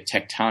going to be a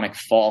tectonic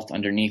fault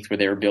underneath where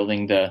they were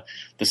building the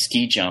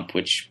ski jump,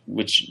 which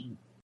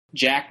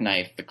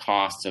jackknifed the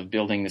costs of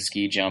building the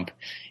ski jump?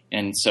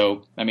 And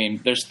so, I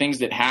mean, there's things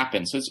that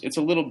happen. So it's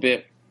a little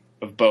bit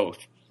of both.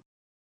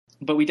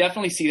 But we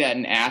definitely see that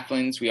in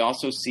Athens. We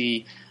also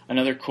see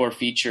another core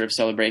feature of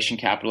celebration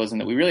capitalism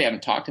that we really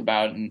haven't talked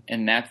about,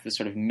 and that's the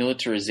sort of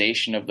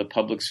militarization of the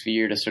public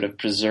sphere to sort of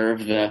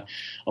preserve the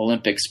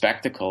Olympic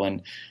spectacle.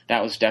 And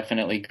that was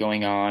definitely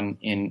going on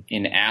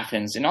in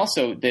Athens. And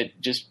also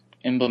that just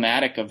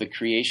emblematic of the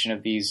creation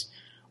of these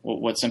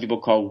what some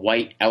people call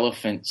white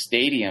elephant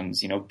stadiums,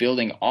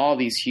 building all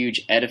these huge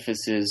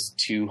edifices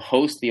to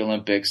host the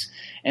Olympics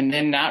and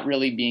then not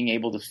really being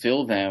able to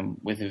fill them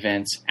with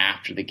events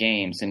after the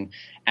games. And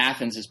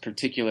Athens is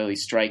particularly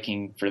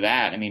striking for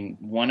that. I mean,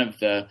 one of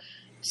the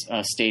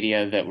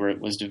stadia that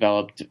was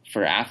developed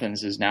for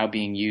Athens is now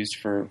being used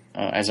for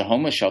as a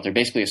homeless shelter,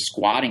 basically a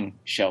squatting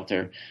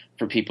shelter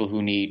for people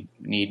who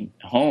need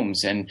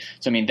homes. And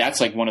so, I mean, that's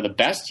like one of the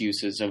best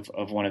uses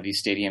of one of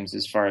these stadiums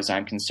as far as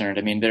I'm concerned.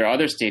 I mean, there are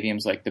other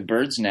stadiums like the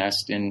Bird's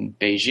Nest in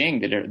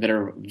Beijing that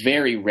are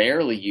very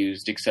rarely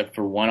used except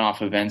for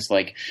one-off events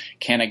like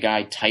can a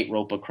guy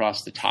tightrope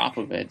across the top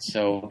of it.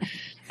 So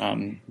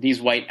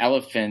these white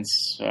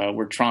elephants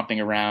were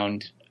tromping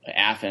around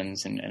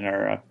Athens and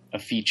are a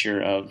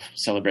feature of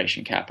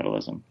celebration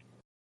capitalism.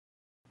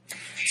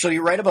 So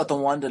you write about the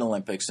London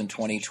Olympics in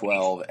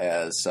 2012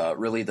 as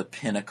really the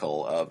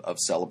pinnacle of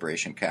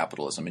celebration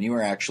capitalism, and you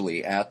were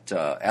actually at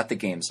the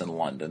games in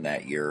London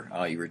that year.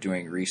 You were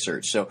doing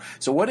research. So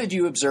what did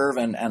you observe,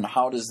 and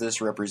how does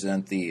this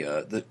represent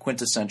the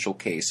quintessential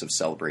case of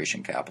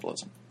celebration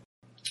capitalism?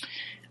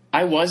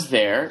 I was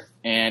there,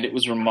 and it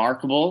was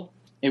remarkable.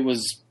 It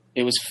was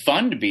it was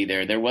fun to be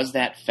there. There was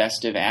that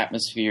festive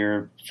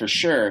atmosphere for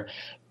sure,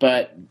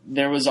 but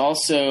there was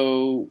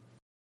also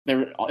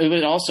it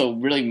would also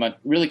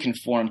really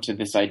conform to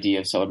this idea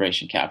of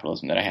celebration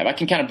capitalism that I have. I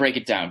can kind of break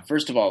it down.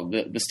 First of all,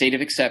 the state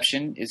of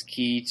exception is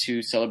key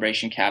to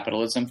celebration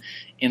capitalism.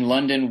 In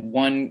London,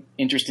 one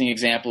interesting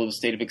example of the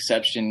state of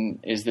exception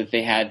is that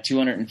they had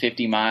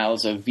 250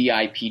 miles of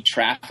VIP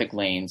traffic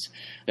lanes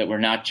that were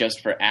not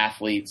just for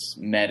athletes,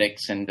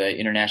 medics, and the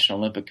International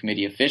Olympic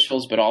Committee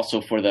officials, but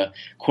also for the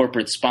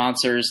corporate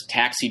sponsors,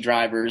 taxi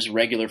drivers,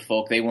 regular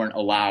folk. They weren't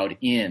allowed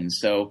in.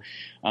 So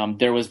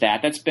there was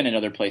that. That's been in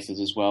other places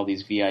as well,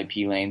 these VIP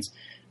lanes.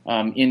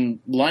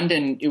 In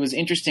London, it was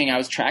interesting. I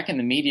was tracking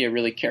the media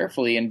really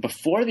carefully, and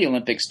before the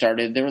Olympics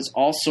started, there was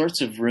all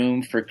sorts of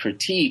room for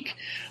critique.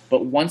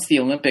 But once the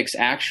Olympics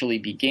actually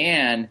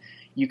began,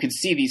 you could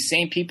see these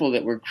same people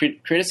that were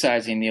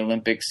criticizing the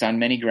Olympics on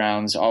many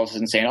grounds all of a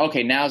sudden saying,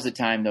 okay, now's the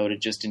time, though, to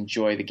just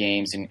enjoy the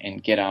games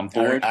and get on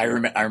board. I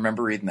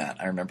remember reading that.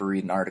 I remember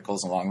reading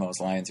articles along those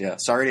lines, yeah.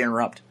 Sorry to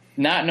interrupt.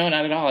 No,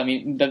 not at all. I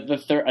mean,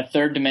 a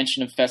third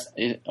dimension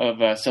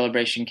of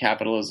celebration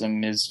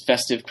capitalism is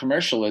festive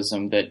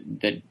commercialism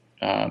that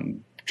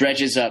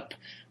dredges up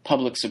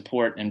public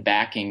support and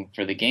backing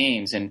for the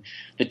games. And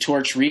the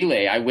torch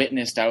relay, I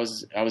witnessed. I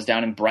was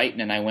down in Brighton,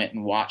 and I went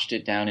and watched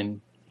it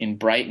down in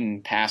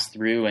Brighton pass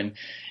through. And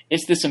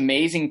it's this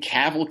amazing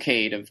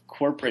cavalcade of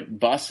corporate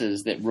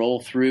buses that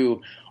roll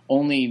through,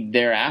 only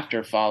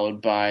thereafter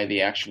followed by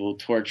the actual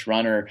torch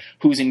runner,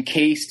 who's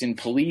encased in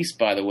police,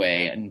 by the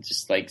way, and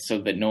just like so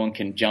that no one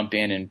can jump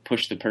in and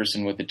push the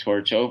person with the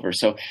torch over.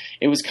 So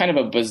it was kind of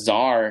a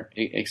bizarre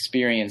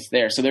experience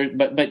there. So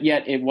but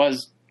yet it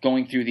was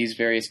going through these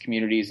various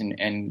communities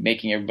and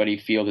making everybody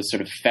feel this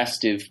sort of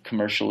festive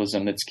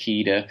commercialism that's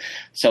key to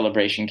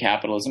celebration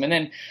capitalism. And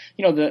then,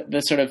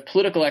 the sort of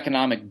political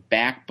economic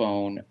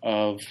backbone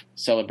of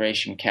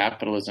celebration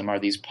capitalism are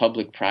these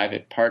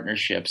public-private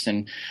partnerships.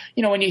 And,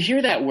 when you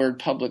hear that word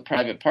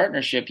public-private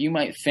partnership, you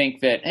might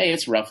think that, hey,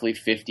 it's roughly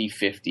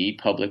 50-50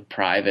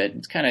 public-private.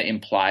 It kind of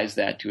implies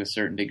that to a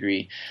certain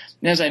degree.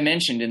 And as I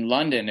mentioned, in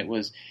London, it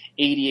was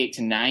 88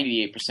 to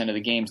 98% of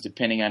the games,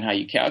 depending on how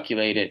you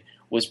calculate it,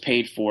 was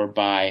paid for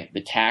by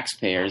the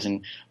taxpayers.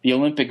 And the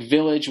Olympic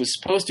Village was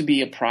supposed to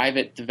be a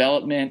private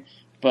development,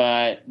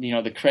 but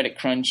the credit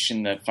crunch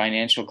and the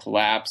financial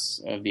collapse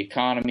of the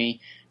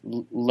economy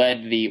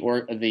led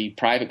the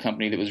private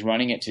company that was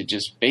running it to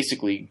just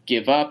basically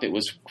give up. It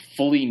was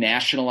fully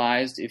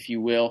nationalized, if you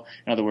will,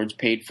 in other words,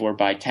 paid for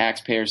by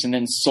taxpayers, and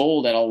then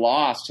sold at a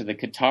loss to the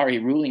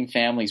Qatari ruling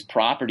family's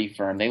property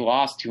firm. They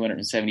lost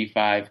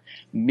 £275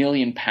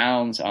 million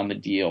on the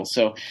deal.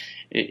 So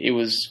it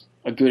was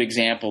a good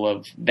example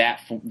of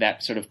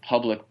that sort of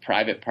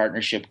public-private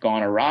partnership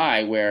gone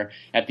awry, where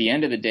at the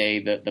end of the day,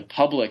 the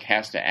public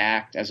has to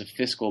act as a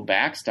fiscal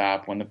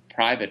backstop when the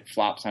private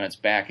flops on its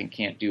back and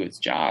can't do its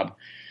job.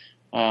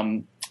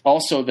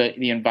 Also,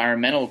 the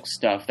environmental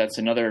stuff, that's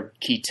another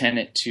key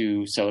tenet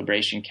to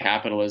celebration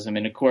capitalism.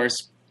 And of course,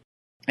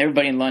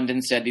 everybody in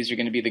London said these are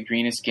going to be the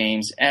greenest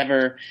games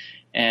ever.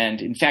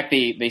 And in fact,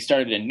 they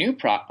started a new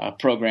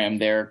program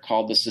there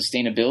called the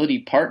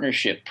Sustainability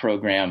Partnership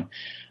Program,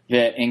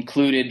 that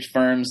included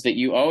firms that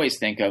you always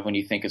think of when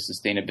you think of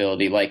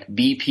sustainability, like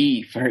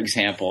BP, for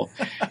example,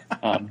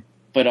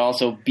 but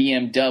also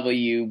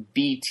BMW,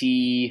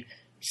 BT,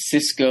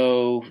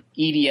 Cisco,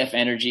 EDF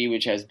Energy,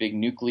 which has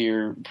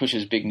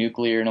pushes big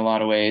nuclear in a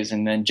lot of ways,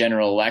 and then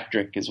General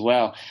Electric as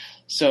well.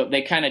 So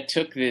they kind of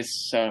took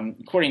this,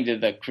 according to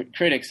the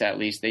critics at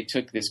least, they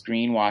took this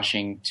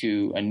greenwashing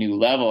to a new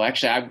level.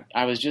 Actually,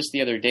 I was just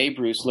the other day,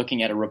 Bruce,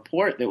 looking at a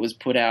report that was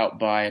put out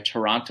by a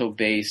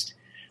Toronto-based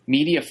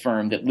media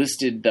firm that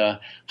listed the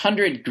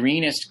 100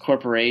 greenest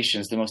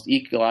corporations, the most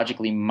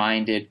ecologically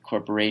minded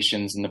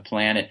corporations in the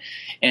planet.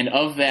 And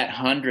of that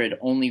 100,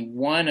 only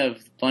one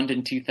of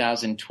London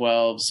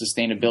 2012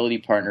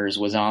 sustainability partners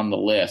was on the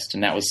list,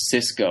 and that was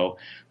Cisco,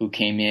 who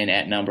came in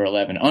at number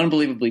 11.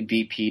 Unbelievably,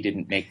 BP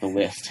didn't make the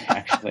list,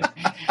 actually.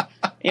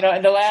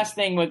 And the last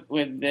thing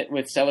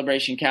with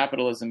celebration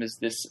capitalism is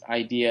this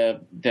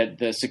idea that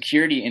the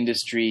security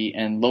industry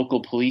and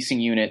local policing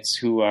units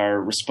who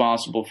are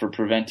responsible for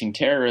preventing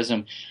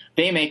terrorism,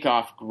 they make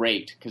off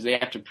great because they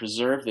have to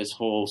preserve this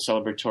whole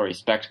celebratory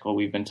spectacle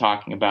we've been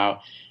talking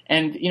about.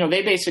 And,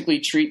 they basically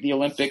treat the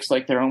Olympics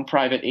like their own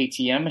private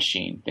ATM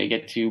machine. They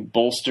get to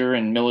bolster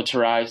and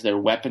militarize their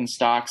weapon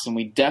stocks, and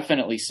we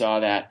definitely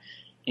saw that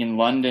in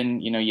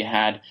London. You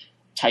had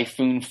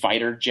Typhoon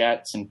fighter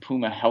jets and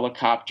Puma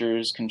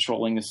helicopters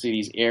controlling the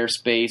city's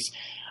airspace.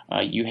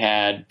 You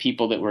had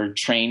people that were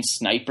trained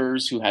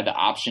snipers who had the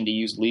option to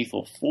use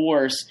lethal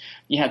force.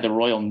 You had the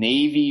Royal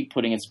Navy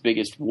putting its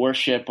biggest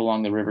warship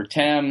along the River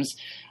Thames.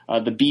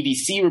 The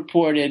BBC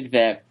reported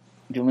that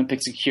the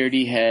Olympic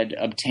security had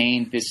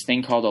obtained this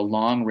thing called a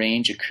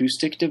long-range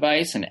acoustic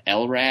device, an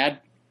LRAD.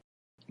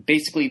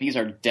 Basically, these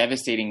are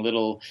devastating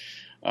little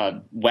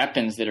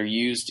weapons that are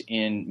used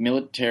in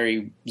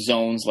military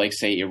zones like,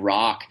 say,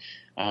 Iraq.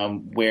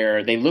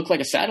 where they look like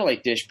a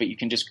satellite dish, but you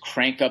can just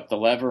crank up the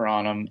lever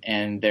on them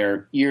and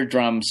their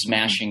eardrum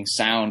smashing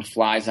sound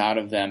flies out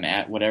of them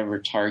at whatever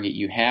target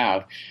you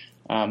have.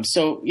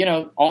 So,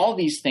 all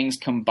these things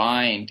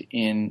combined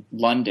in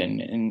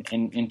London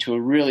and into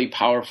a really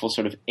powerful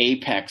sort of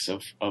apex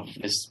of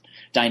this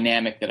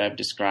dynamic that I've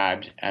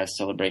described as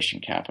celebration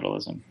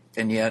capitalism.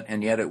 And yet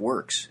it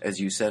works, as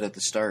you said at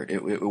the start.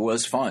 It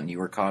was fun. You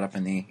were caught up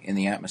in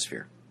the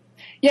atmosphere.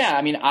 Yeah,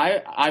 I mean,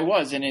 I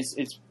was, and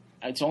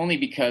it's only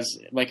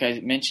because, like I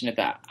mentioned at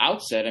the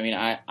outset, I mean,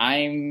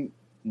 I'm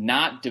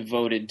not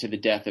devoted to the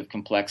death of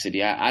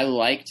complexity. I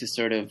like to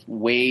sort of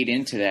wade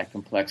into that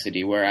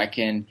complexity where I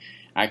can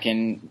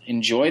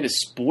enjoy the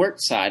sport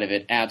side of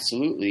it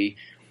absolutely,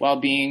 while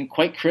being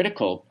quite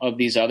critical of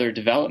these other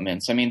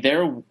developments. I mean,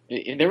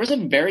 there was a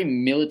very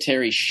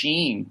military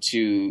sheen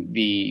to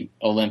the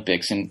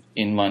Olympics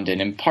in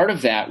London, and part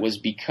of that was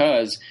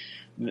because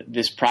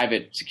this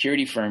private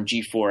security firm,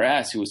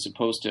 G4S, who was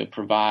supposed to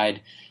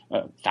provide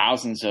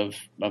thousands of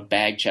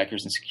bag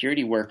checkers and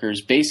security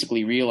workers,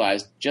 basically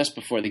realized just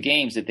before the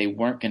games that they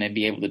weren't going to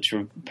be able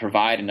to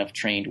provide enough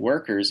trained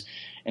workers.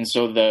 And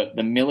so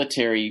the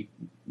military,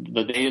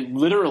 they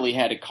literally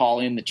had to call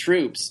in the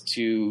troops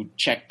to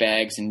check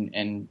bags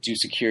and do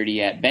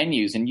security at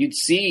venues. And you'd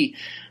see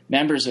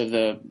members of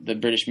the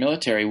British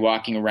military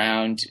walking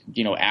around,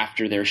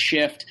 after their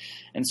shift.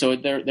 And so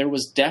there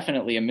was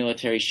definitely a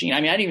military sheen.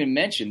 I mean, I didn't even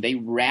mention they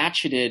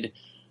ratcheted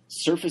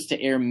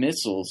surface-to-air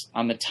missiles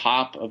on the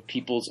top of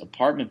people's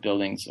apartment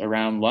buildings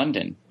around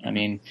London. I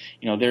mean,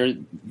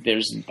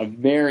 there's a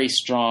very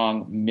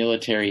strong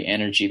military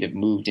energy that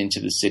moved into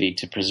the city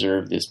to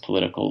preserve this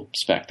political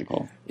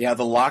spectacle. Yeah,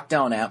 the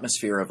lockdown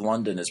atmosphere of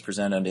London is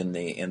presented in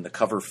the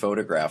cover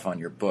photograph on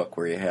your book,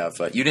 where you have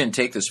you didn't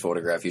take this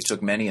photograph, you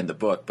took many in the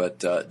book, but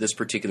this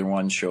particular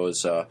one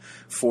shows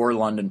 4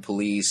 London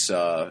police,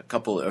 a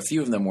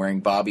few of them wearing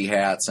bobby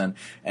hats,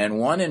 and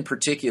one in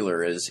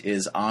particular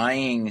is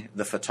eyeing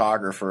the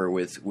photographer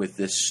with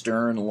this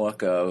stern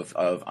look of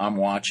I'm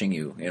watching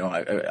you.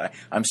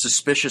 I'm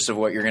suspicious of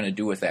what you're going to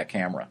do with that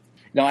camera.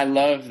 No, I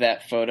love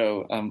that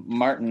photo.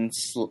 Martin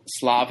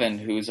Slavin,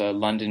 who's a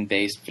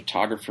London-based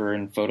photographer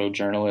and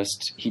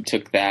photojournalist, he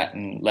took that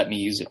and let me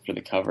use it for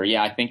the cover.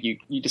 Yeah, I think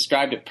you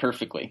described it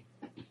perfectly.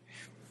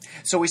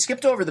 So we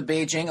skipped over the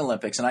Beijing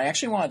Olympics, and I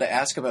actually wanted to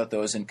ask about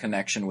those in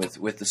connection with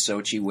the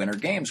Sochi Winter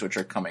Games, which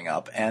are coming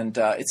up. And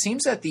it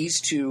seems that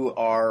these two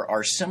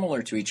are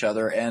similar to each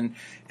other and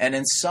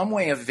in some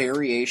way a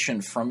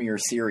variation from your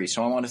theory.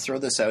 So I want to throw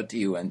this out to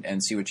you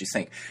and see what you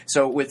think.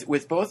 So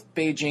with both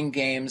Beijing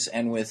Games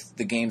and with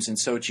the Games in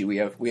Sochi,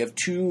 we have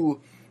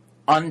two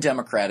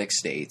undemocratic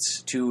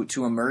states, two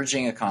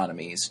emerging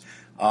economies.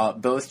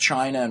 Both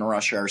China and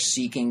Russia are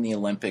seeking the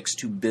Olympics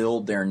to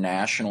build their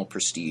national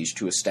prestige,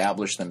 to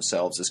establish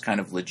themselves as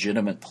kind of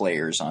legitimate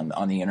players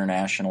on the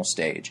international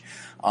stage.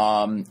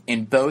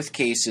 In both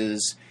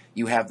cases,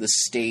 you have the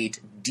state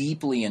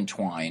deeply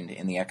entwined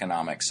in the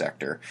economic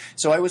sector.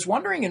 So I was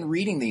wondering in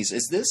reading these,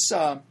 is this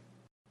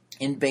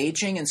in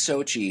Beijing and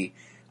Sochi,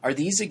 are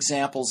these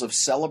examples of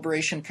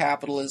celebration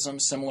capitalism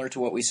similar to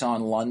what we saw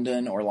in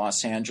London or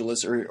Los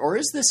Angeles, or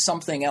is this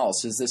something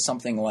else? Is this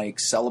something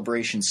like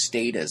celebration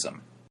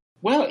statism?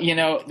 Well,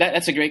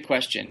 that's a great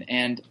question.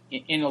 And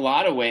in a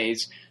lot of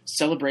ways,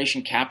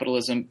 celebration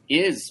capitalism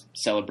is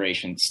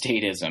celebration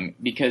statism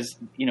because,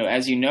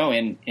 as you know,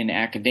 in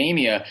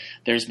academia,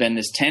 there's been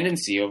this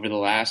tendency over the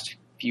last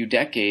few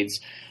decades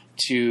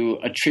to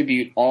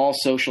attribute all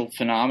social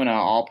phenomena,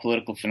 all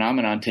political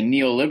phenomenon to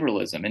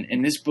neoliberalism.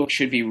 And this book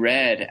should be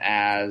read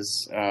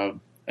as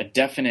a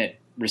definite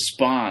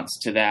response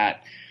to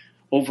that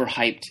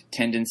overhyped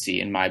tendency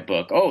in my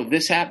book. Oh,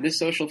 this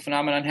social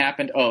phenomenon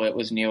happened. Oh, it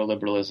was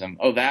neoliberalism.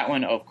 Oh, that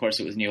one. Oh, of course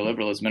it was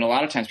neoliberalism. And a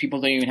lot of times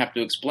people don't even have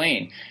to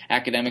explain.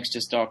 Academics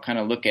just all kind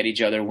of look at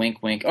each other,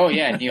 wink, wink. Oh,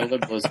 yeah,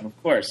 neoliberalism.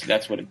 Of course,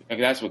 that's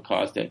what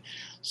caused it.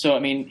 So, I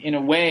mean, in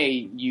a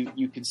way,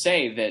 you could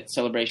say that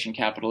celebration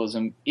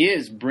capitalism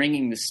is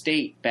bringing the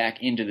state back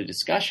into the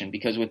discussion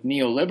because with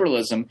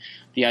neoliberalism,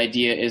 the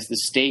idea is the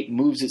state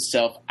moves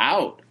itself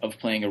out of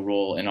playing a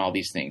role in all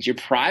these things. You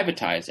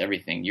privatize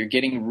everything. You're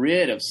getting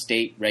rid of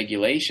state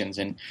regulations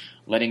and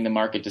letting the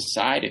market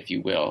decide, if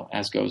you will,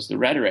 as goes the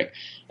rhetoric.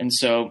 And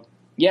so,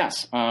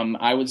 yes,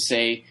 I would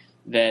say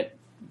that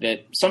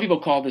some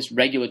people call this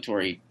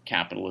regulatory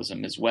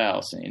capitalism as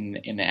well. So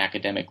in the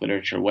academic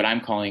literature, what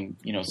I'm calling,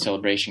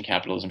 celebration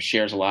capitalism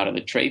shares a lot of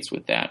the traits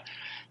with that.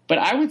 But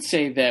I would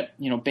say that,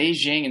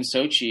 Beijing and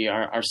Sochi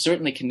are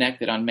certainly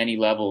connected on many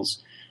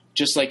levels.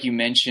 Just like you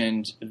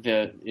mentioned,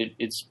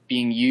 it's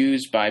being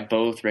used by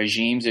both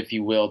regimes, if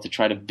you will, to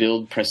try to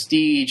build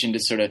prestige and to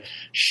sort of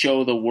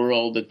show the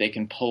world that they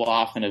can pull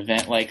off an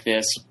event like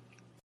this.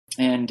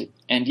 And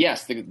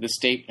yes, the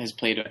state has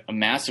played a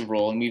massive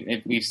role,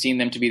 and we've seen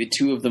them to be the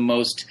two of the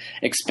most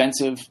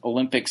expensive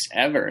Olympics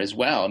ever as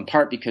well, in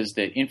part because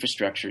the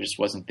infrastructure just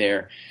wasn't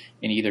there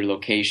in either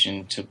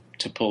location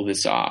to pull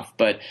this off.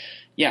 But,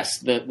 yes,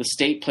 the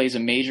state plays a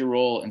major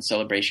role in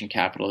celebration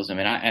capitalism,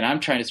 and I'm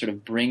trying to sort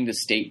of bring the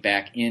state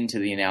back into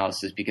the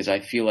analysis because I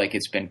feel like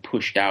it's been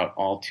pushed out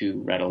all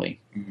too readily.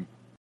 Mm-hmm.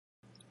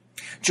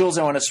 Jules,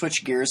 I want to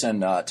switch gears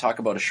and talk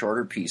about a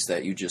shorter piece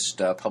that you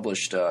just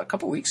published a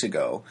couple weeks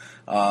ago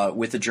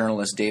with the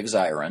journalist Dave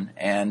Zirin.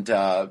 And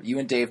you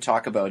and Dave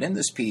talk about in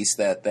this piece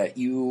that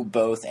you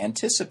both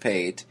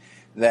anticipate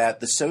that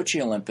the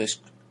Sochi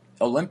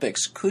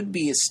Olympics could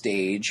be a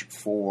stage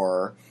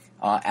for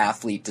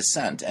athlete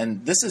descent.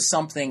 And this is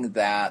something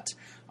that,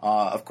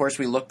 of course,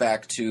 we look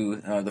back to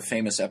the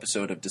famous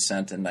episode of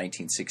Descent in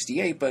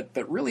 1968,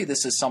 but really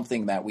this is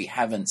something that we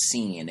haven't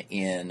seen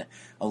in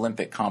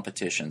Olympic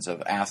competitions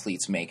of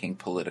athletes making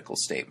political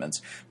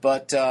statements.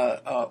 But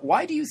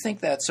why do you think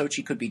that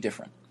Sochi could be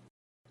different?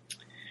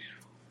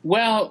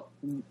 Well,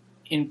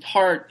 in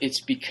part,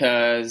 it's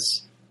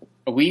because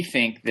we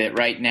think that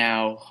right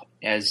now,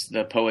 as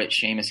the poet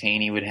Seamus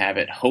Heaney would have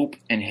it, hope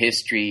and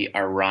history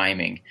are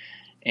rhyming.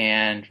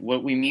 And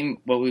what we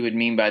would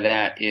mean by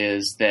that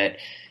is that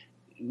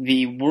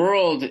the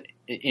world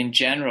in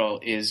general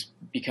is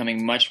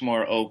becoming much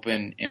more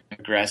open and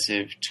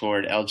aggressive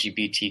toward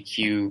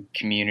LGBTQ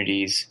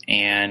communities,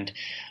 and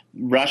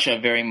Russia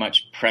very much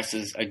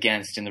presses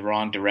against in the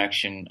wrong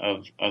direction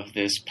of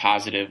this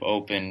positive,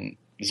 open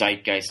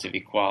zeitgeist of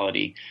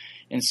equality.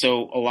 And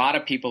so a lot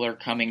of people are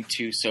coming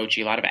to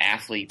Sochi, a lot of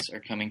athletes are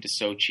coming to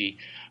Sochi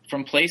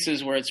from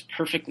places where it's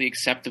perfectly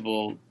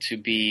acceptable to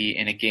be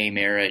in a gay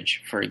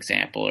marriage, for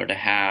example, or to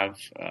have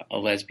a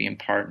lesbian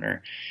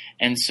partner.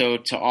 And so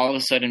to all of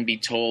a sudden be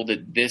told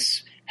that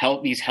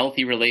these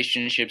healthy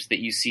relationships that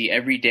you see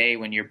every day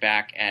when you're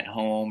back at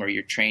home or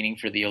you're training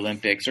for the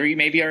Olympics, or you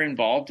maybe are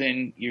involved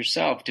in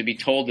yourself, to be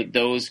told that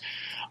those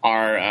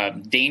are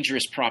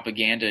dangerous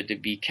propaganda to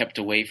be kept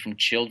away from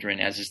children,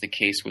 as is the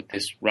case with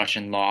this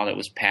Russian law that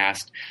was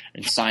passed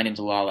and signed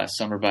into law last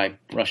summer by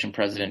Russian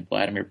President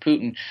Vladimir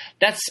Putin.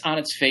 That's on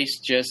its face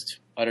just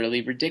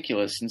utterly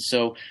ridiculous. And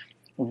so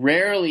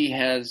rarely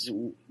has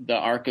the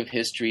arc of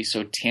history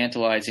so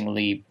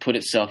tantalizingly put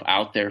itself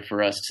out there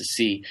for us to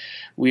see.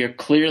 We are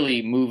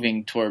clearly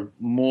moving toward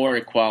more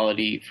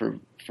equality for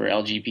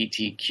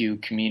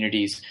LGBTQ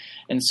communities.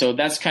 And so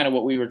that's kind of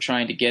what we were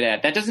trying to get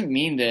at. That doesn't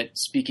mean that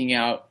speaking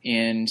out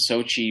in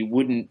Sochi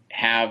wouldn't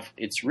have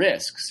its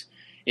risks.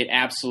 It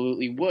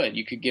absolutely would.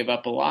 You could give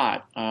up a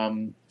lot.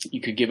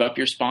 You could give up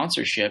your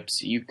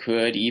sponsorships. You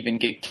could even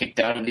get kicked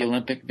out of the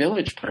Olympic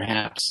Village,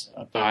 perhaps,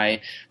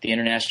 by the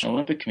International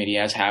Olympic Committee,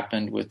 as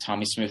happened with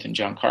Tommy Smith and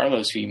John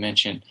Carlos, who you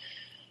mentioned.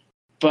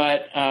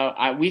 But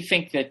we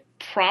think that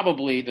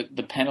probably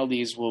the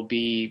penalties will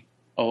be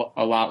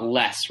a lot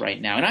less right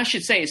now. And I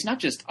should say, it's not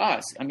just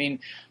us. I mean,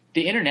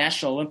 the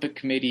International Olympic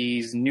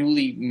Committee's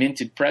newly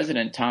minted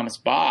president, Thomas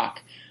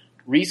Bach,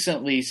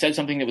 recently said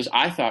something that was,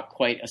 I thought,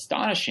 quite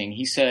astonishing.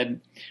 He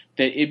said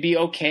that it'd be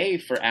okay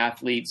for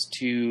athletes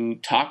to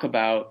talk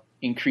about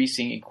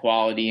increasing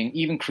equality and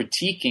even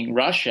critiquing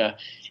Russia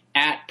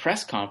at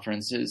press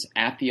conferences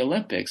at the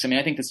Olympics. I mean,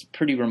 I think that's a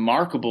pretty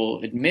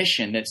remarkable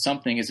admission that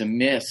something is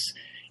amiss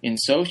in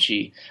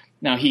Sochi.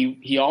 Now,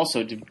 he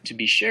also, to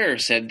be sure,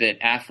 said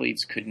that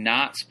athletes could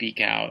not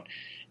speak out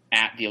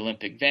at the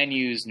Olympic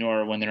venues,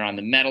 nor when they're on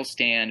the medal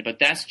stand, but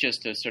that's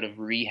just a sort of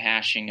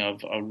rehashing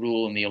of a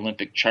rule in the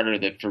Olympic Charter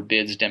that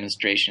forbids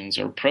demonstrations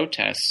or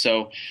protests.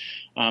 So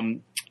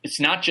it's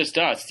not just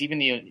us. Even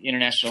the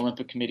International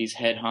Olympic Committee's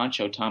head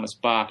honcho, Thomas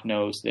Bach,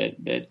 knows that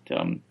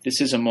this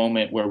is a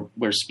moment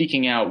where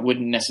speaking out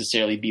wouldn't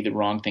necessarily be the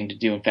wrong thing to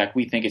do. In fact,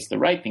 we think it's the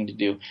right thing to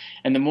do.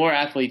 And the more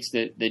athletes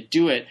that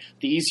do it,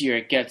 the easier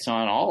it gets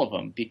on all of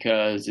them,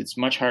 because it's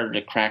much harder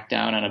to crack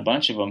down on a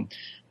bunch of them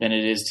than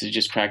it is to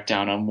just crack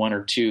down on one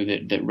or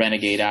two that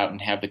renegade out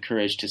and have the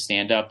courage to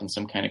stand up in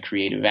some kind of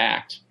creative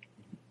act.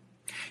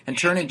 And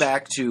turning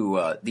back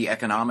to the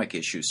economic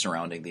issues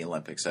surrounding the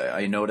Olympics,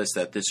 I noticed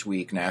that this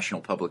week National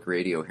Public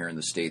Radio here in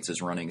the States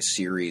is running a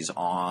series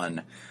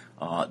on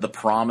the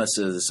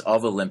promises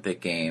of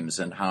Olympic Games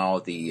and how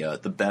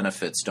the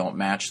benefits don't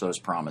match those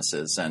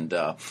promises. And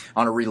on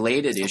a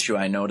related issue,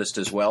 I noticed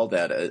as well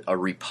that a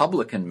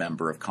Republican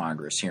member of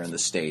Congress here in the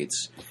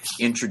States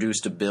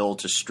introduced a bill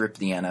to strip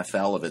the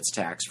NFL of its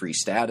tax-free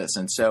status.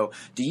 And so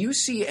do you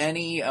see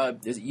any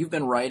you've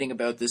been writing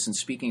about this and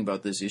speaking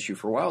about this issue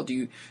for a while. Do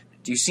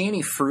you see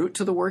any fruit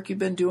to the work you've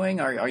been doing?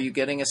 Are you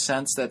getting a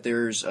sense that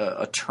there's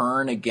a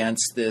turn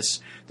against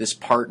this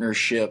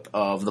partnership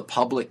of the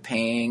public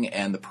paying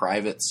and the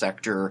private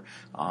sector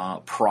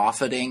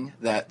profiting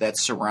that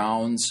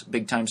surrounds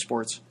big-time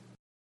sports?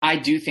 I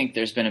do think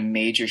there's been a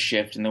major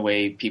shift in the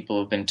way people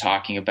have been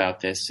talking about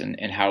this and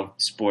how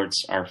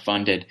sports are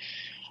funded.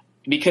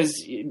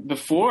 Because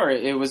before,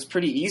 it was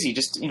pretty easy.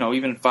 Just,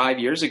 even 5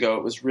 years ago,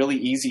 it was really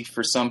easy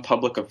for some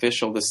public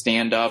official to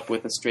stand up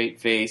with a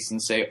straight face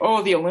and say,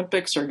 oh, the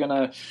Olympics are going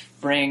to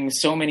bring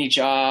so many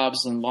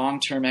jobs and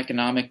long-term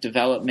economic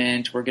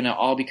development. We're going to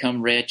all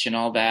become rich and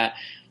all that,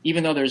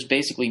 even though there's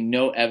basically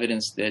no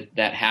evidence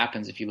that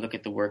happens if you look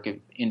at the work of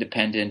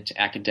independent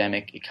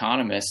academic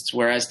economists.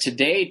 Whereas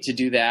today, to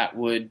do that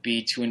would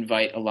be to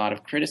invite a lot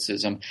of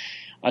criticism.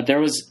 There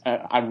was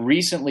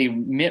recently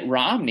Mitt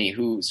Romney,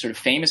 who sort of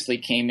famously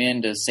came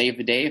in to save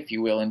the day, if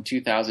you will, in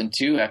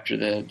 2002 after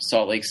the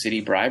Salt Lake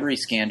City bribery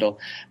scandal.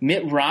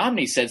 Mitt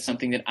Romney said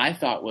something that I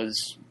thought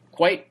was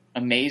quite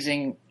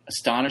amazing,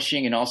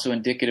 astonishing, and also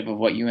indicative of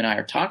what you and I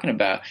are talking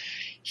about.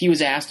 He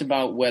was asked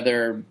about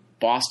whether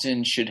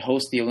Boston should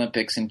host the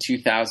Olympics in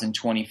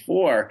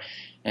 2024,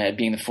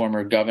 being the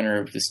former governor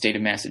of the state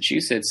of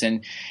Massachusetts.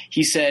 And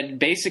he said,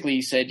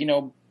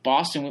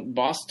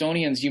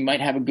 Bostonians, you might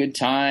have a good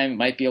time,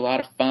 might be a lot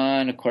of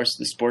fun. Of course,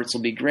 the sports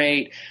will be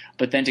great.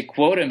 But then to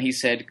quote him, he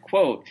said,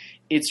 quote,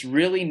 "It's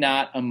really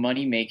not a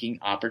money-making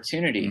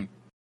opportunity."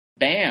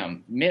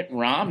 Bam! Mitt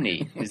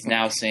Romney is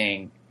now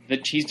saying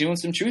that he's doing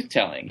some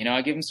truth-telling.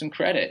 I give him some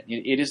credit.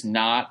 It is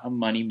not a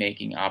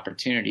money-making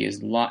opportunity.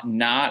 It's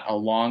not a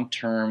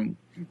long-term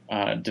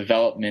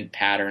development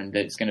pattern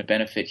that's going to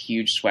benefit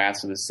huge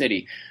swaths of the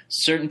city.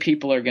 Certain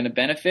people are going to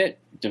benefit,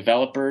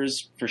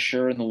 developers for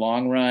sure in the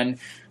long run.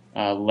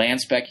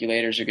 Land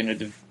speculators are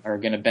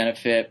going to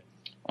benefit.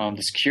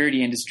 The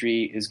security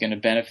industry is going to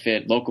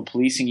benefit. Local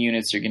policing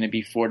units are going to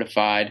be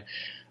fortified.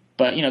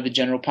 But, the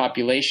general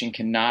population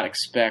cannot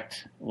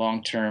expect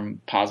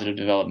long-term positive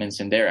developments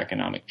in their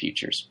economic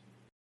futures.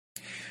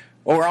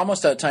 Well, we're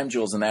almost out of time,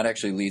 Jules, and that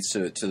actually leads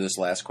to this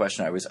last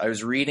question. I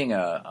was reading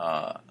an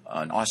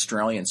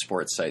Australian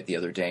sports site the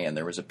other day, and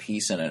there was a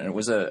piece in it, and it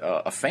was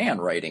a fan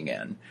writing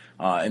in.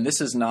 And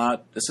this is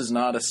not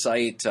a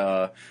site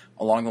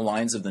along the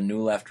lines of the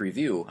New Left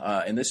Review.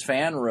 And this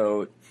fan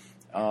wrote,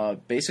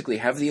 basically,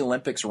 have the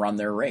Olympics run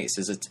their race?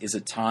 Is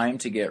it time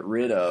to get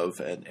rid of?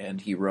 And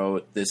he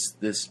wrote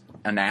this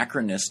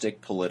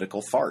anachronistic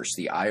political farce.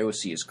 The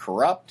IOC is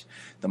corrupt.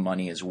 The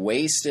money is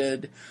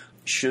wasted.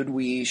 Should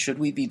we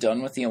be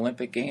done with the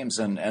Olympic Games?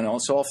 And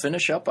also, I'll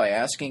finish up by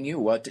asking you,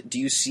 what do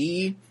you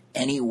see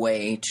any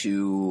way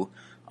to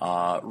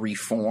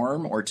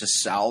reform or to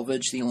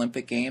salvage the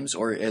Olympic Games,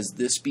 or has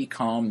this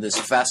become this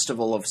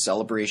festival of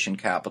celebration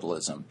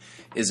capitalism?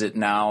 Is it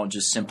now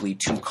just simply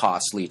too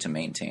costly to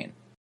maintain?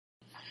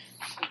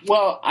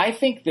 Well, I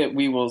think that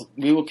we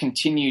will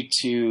continue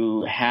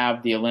to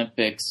have the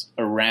Olympics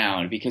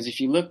around, because if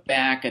you look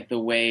back at the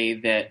way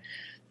that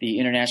the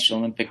International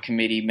Olympic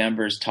Committee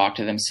members talked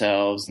to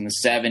themselves in the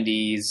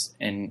 70s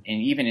and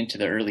even into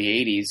the early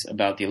 80s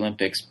about the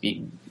Olympics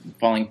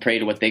falling prey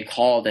to what they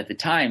called at the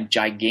time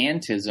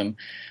gigantism,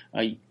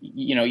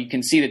 you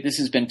can see that this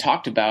has been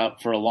talked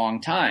about for a long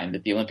time,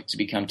 that the Olympics have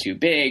become too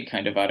big,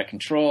 kind of out of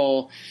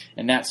control,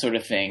 and that sort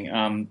of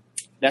thing.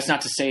 That's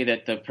not to say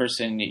that the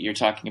person that you're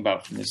talking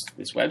about from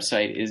this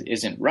website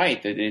isn't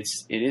right, that it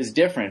is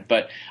different.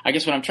 But I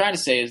guess what I'm trying to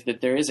say is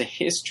that there is a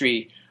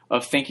history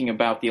of thinking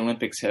about the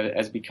Olympics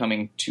as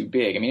becoming too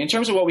big. I mean, in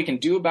terms of what we can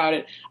do about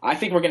it, I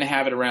think we're going to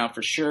have it around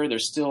for sure.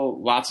 There's still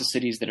lots of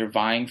cities that are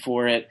vying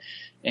for it,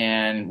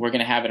 and we're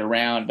going to have it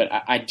around. But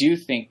I do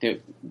think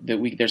that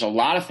there's a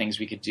lot of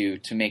things we could do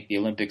to make the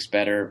Olympics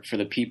better for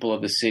the people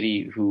of the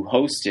city who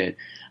host it.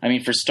 I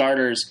mean, for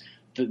starters,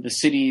 the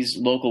city's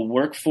local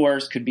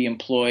workforce could be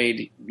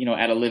employed,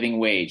 at a living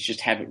wage.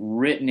 Just have it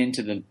written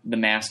into the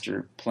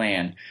master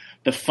plan.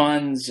 The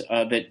funds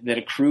that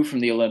accrue from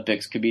the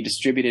Olympics could be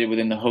distributed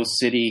within the host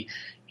city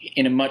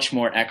in a much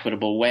more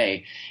equitable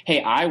way.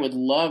 Hey, I would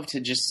love to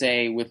just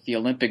say with the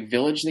Olympic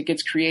Village that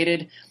gets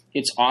created,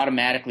 it's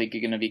automatically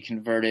going to be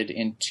converted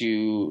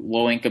into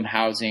low-income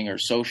housing or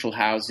social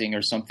housing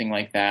or something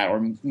like that,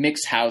 or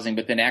mixed housing,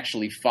 but then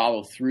actually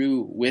follow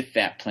through with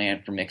that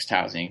plan for mixed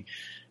housing.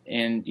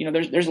 And,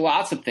 there's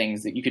lots of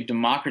things that you could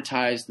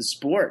democratize the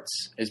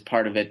sports as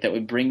part of it that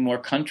would bring more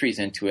countries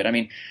into it. I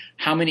mean,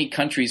 how many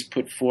countries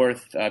put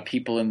forth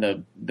people in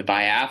the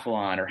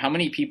biathlon, or how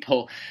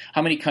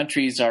many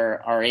countries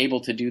are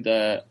able to do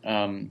the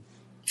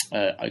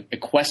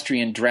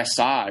equestrian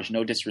dressage?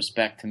 No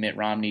disrespect to Mitt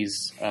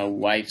Romney's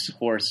wife's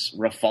horse,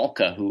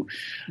 Rafalka,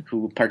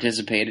 who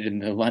participated in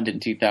the London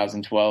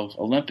 2012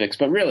 Olympics.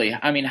 But really,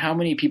 I mean, how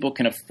many people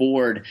can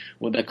afford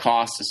the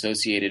costs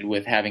associated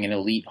with having an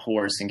elite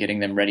horse and getting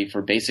them ready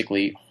for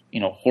basically,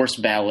 horse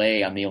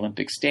ballet on the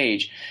Olympic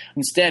stage?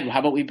 Instead, how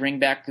about we bring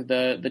back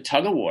the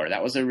tug of war?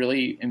 That was a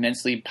really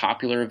immensely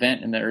popular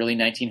event in the early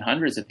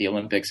 1900s at the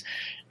Olympics.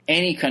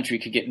 Any country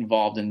could get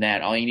involved in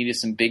that. All you need is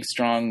some big,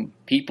 strong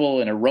people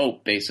and a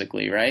rope,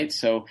 basically, right?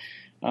 So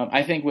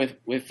I think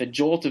with a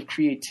jolt of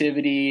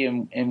creativity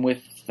and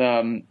with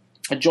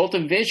a jolt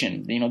of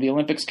vision, the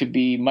Olympics could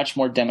be much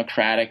more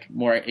democratic,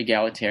 more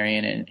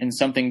egalitarian, and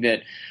something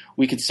that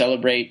we could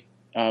celebrate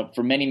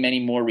for many, many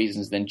more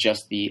reasons than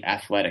just the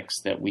athletics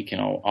that we can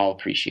all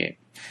appreciate.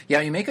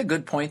 Yeah, you make a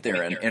good point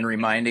there in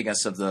reminding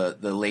us of the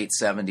late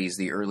 70s,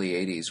 the early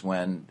 80s,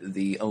 when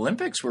the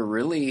Olympics were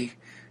really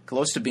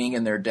close to being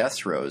in their death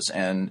throes,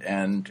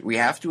 and we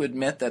have to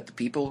admit that the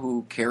people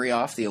who carry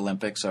off the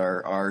Olympics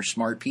are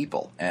smart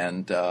people,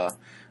 and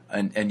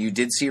you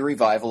did see a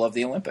revival of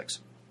the Olympics.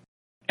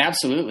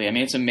 Absolutely. I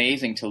mean, it's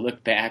amazing to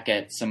look back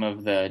at some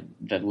of the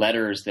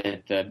letters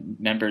that the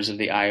members of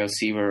the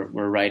IOC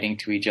were writing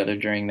to each other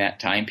during that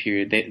time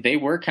period. They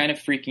were kind of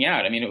freaking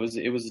out. I mean, it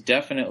was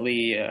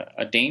definitely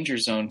a danger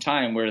zone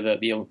time where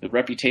the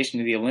reputation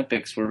of the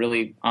Olympics were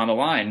really on the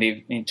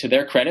line. To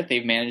their credit,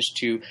 they've managed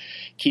to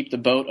keep the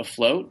boat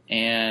afloat,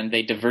 and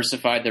they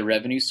diversified their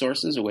revenue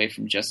sources away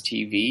from just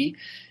TV,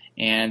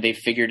 and they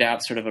figured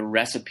out sort of a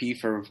recipe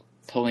for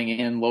pulling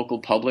in local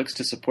publics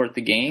to support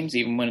the games,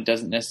 even when it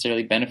doesn't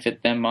necessarily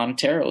benefit them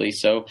monetarily.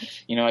 So,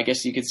 I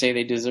guess you could say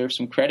they deserve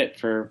some credit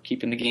for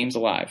keeping the games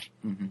alive.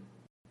 Mm-hmm.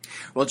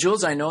 Well,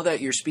 Jules, I know that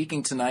you're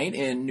speaking tonight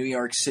in New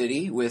York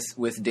City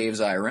with Dave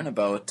Zirin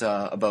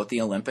about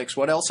the Olympics.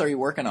 What else are you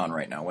working on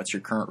right now? What's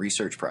your current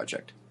research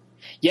project?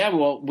 Yeah,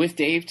 well, with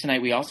Dave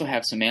tonight, we also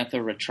have Samantha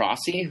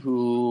Ratrossi,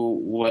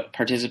 who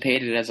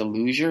participated as a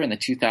luger in the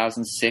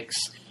 2006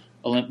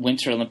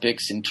 Winter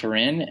Olympics in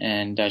Turin,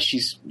 and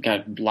she's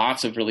got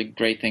lots of really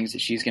great things that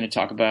she's going to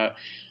talk about.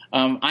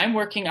 I'm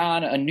working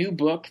on a new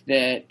book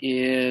that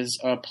is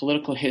a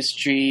political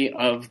history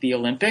of the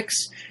Olympics,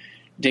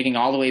 digging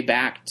all the way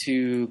back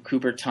to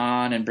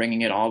Coubertin and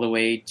bringing it all the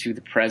way to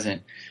the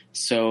present.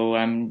 So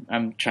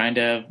I'm trying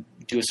to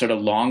do a sort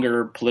of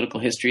longer political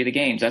history of the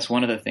games. That's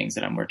one of the things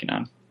that I'm working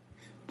on.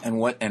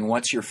 And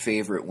what's your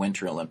favorite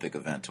Winter Olympic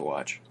event to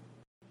watch?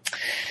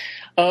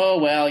 Oh,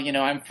 well,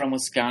 I'm from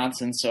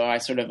Wisconsin, so I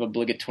sort of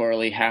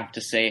obligatorily have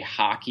to say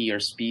hockey or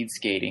speed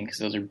skating because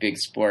those are big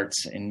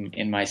sports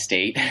in my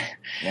state.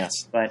 Yes.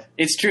 But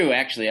it's true,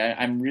 actually.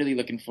 I'm really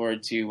looking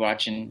forward to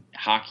watching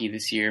hockey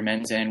this year,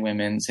 men's and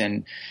women's,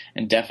 and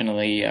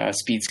definitely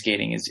speed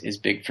skating is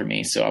big for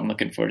me, so I'm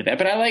looking forward to that.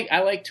 But I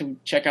like to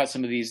check out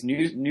some of these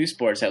new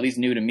sports, at least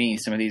new to me,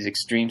 some of these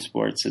extreme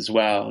sports as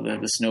well.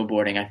 The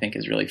snowboarding, I think,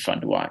 is really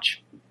fun to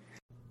watch.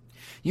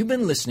 You've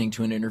been listening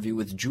to an interview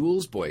with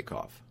Jules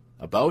Boykoff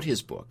about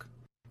his book,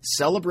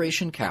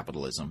 Celebration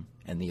Capitalism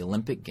and the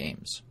Olympic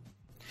Games,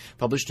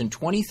 published in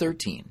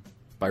 2013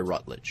 by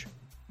Routledge.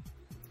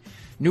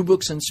 New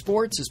Books in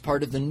Sports is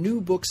part of the New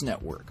Books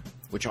Network,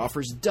 which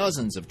offers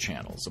dozens of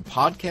channels of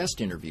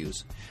podcast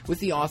interviews with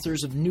the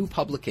authors of new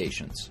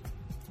publications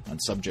on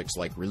subjects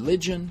like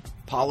religion,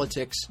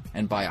 politics,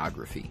 and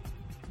biography.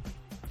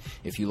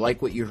 If you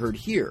like what you heard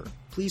here,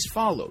 please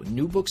follow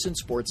New Books in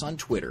Sports on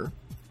Twitter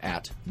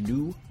at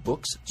New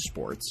Books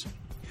Sports,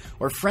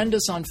 or friend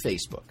us on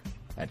Facebook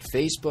at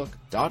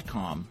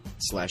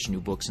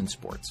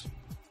facebook.com/newbooksinsports.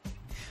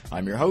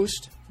 I'm your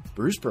host,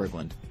 Bruce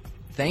Berglund.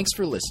 Thanks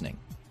for listening,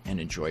 and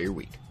enjoy your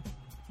week.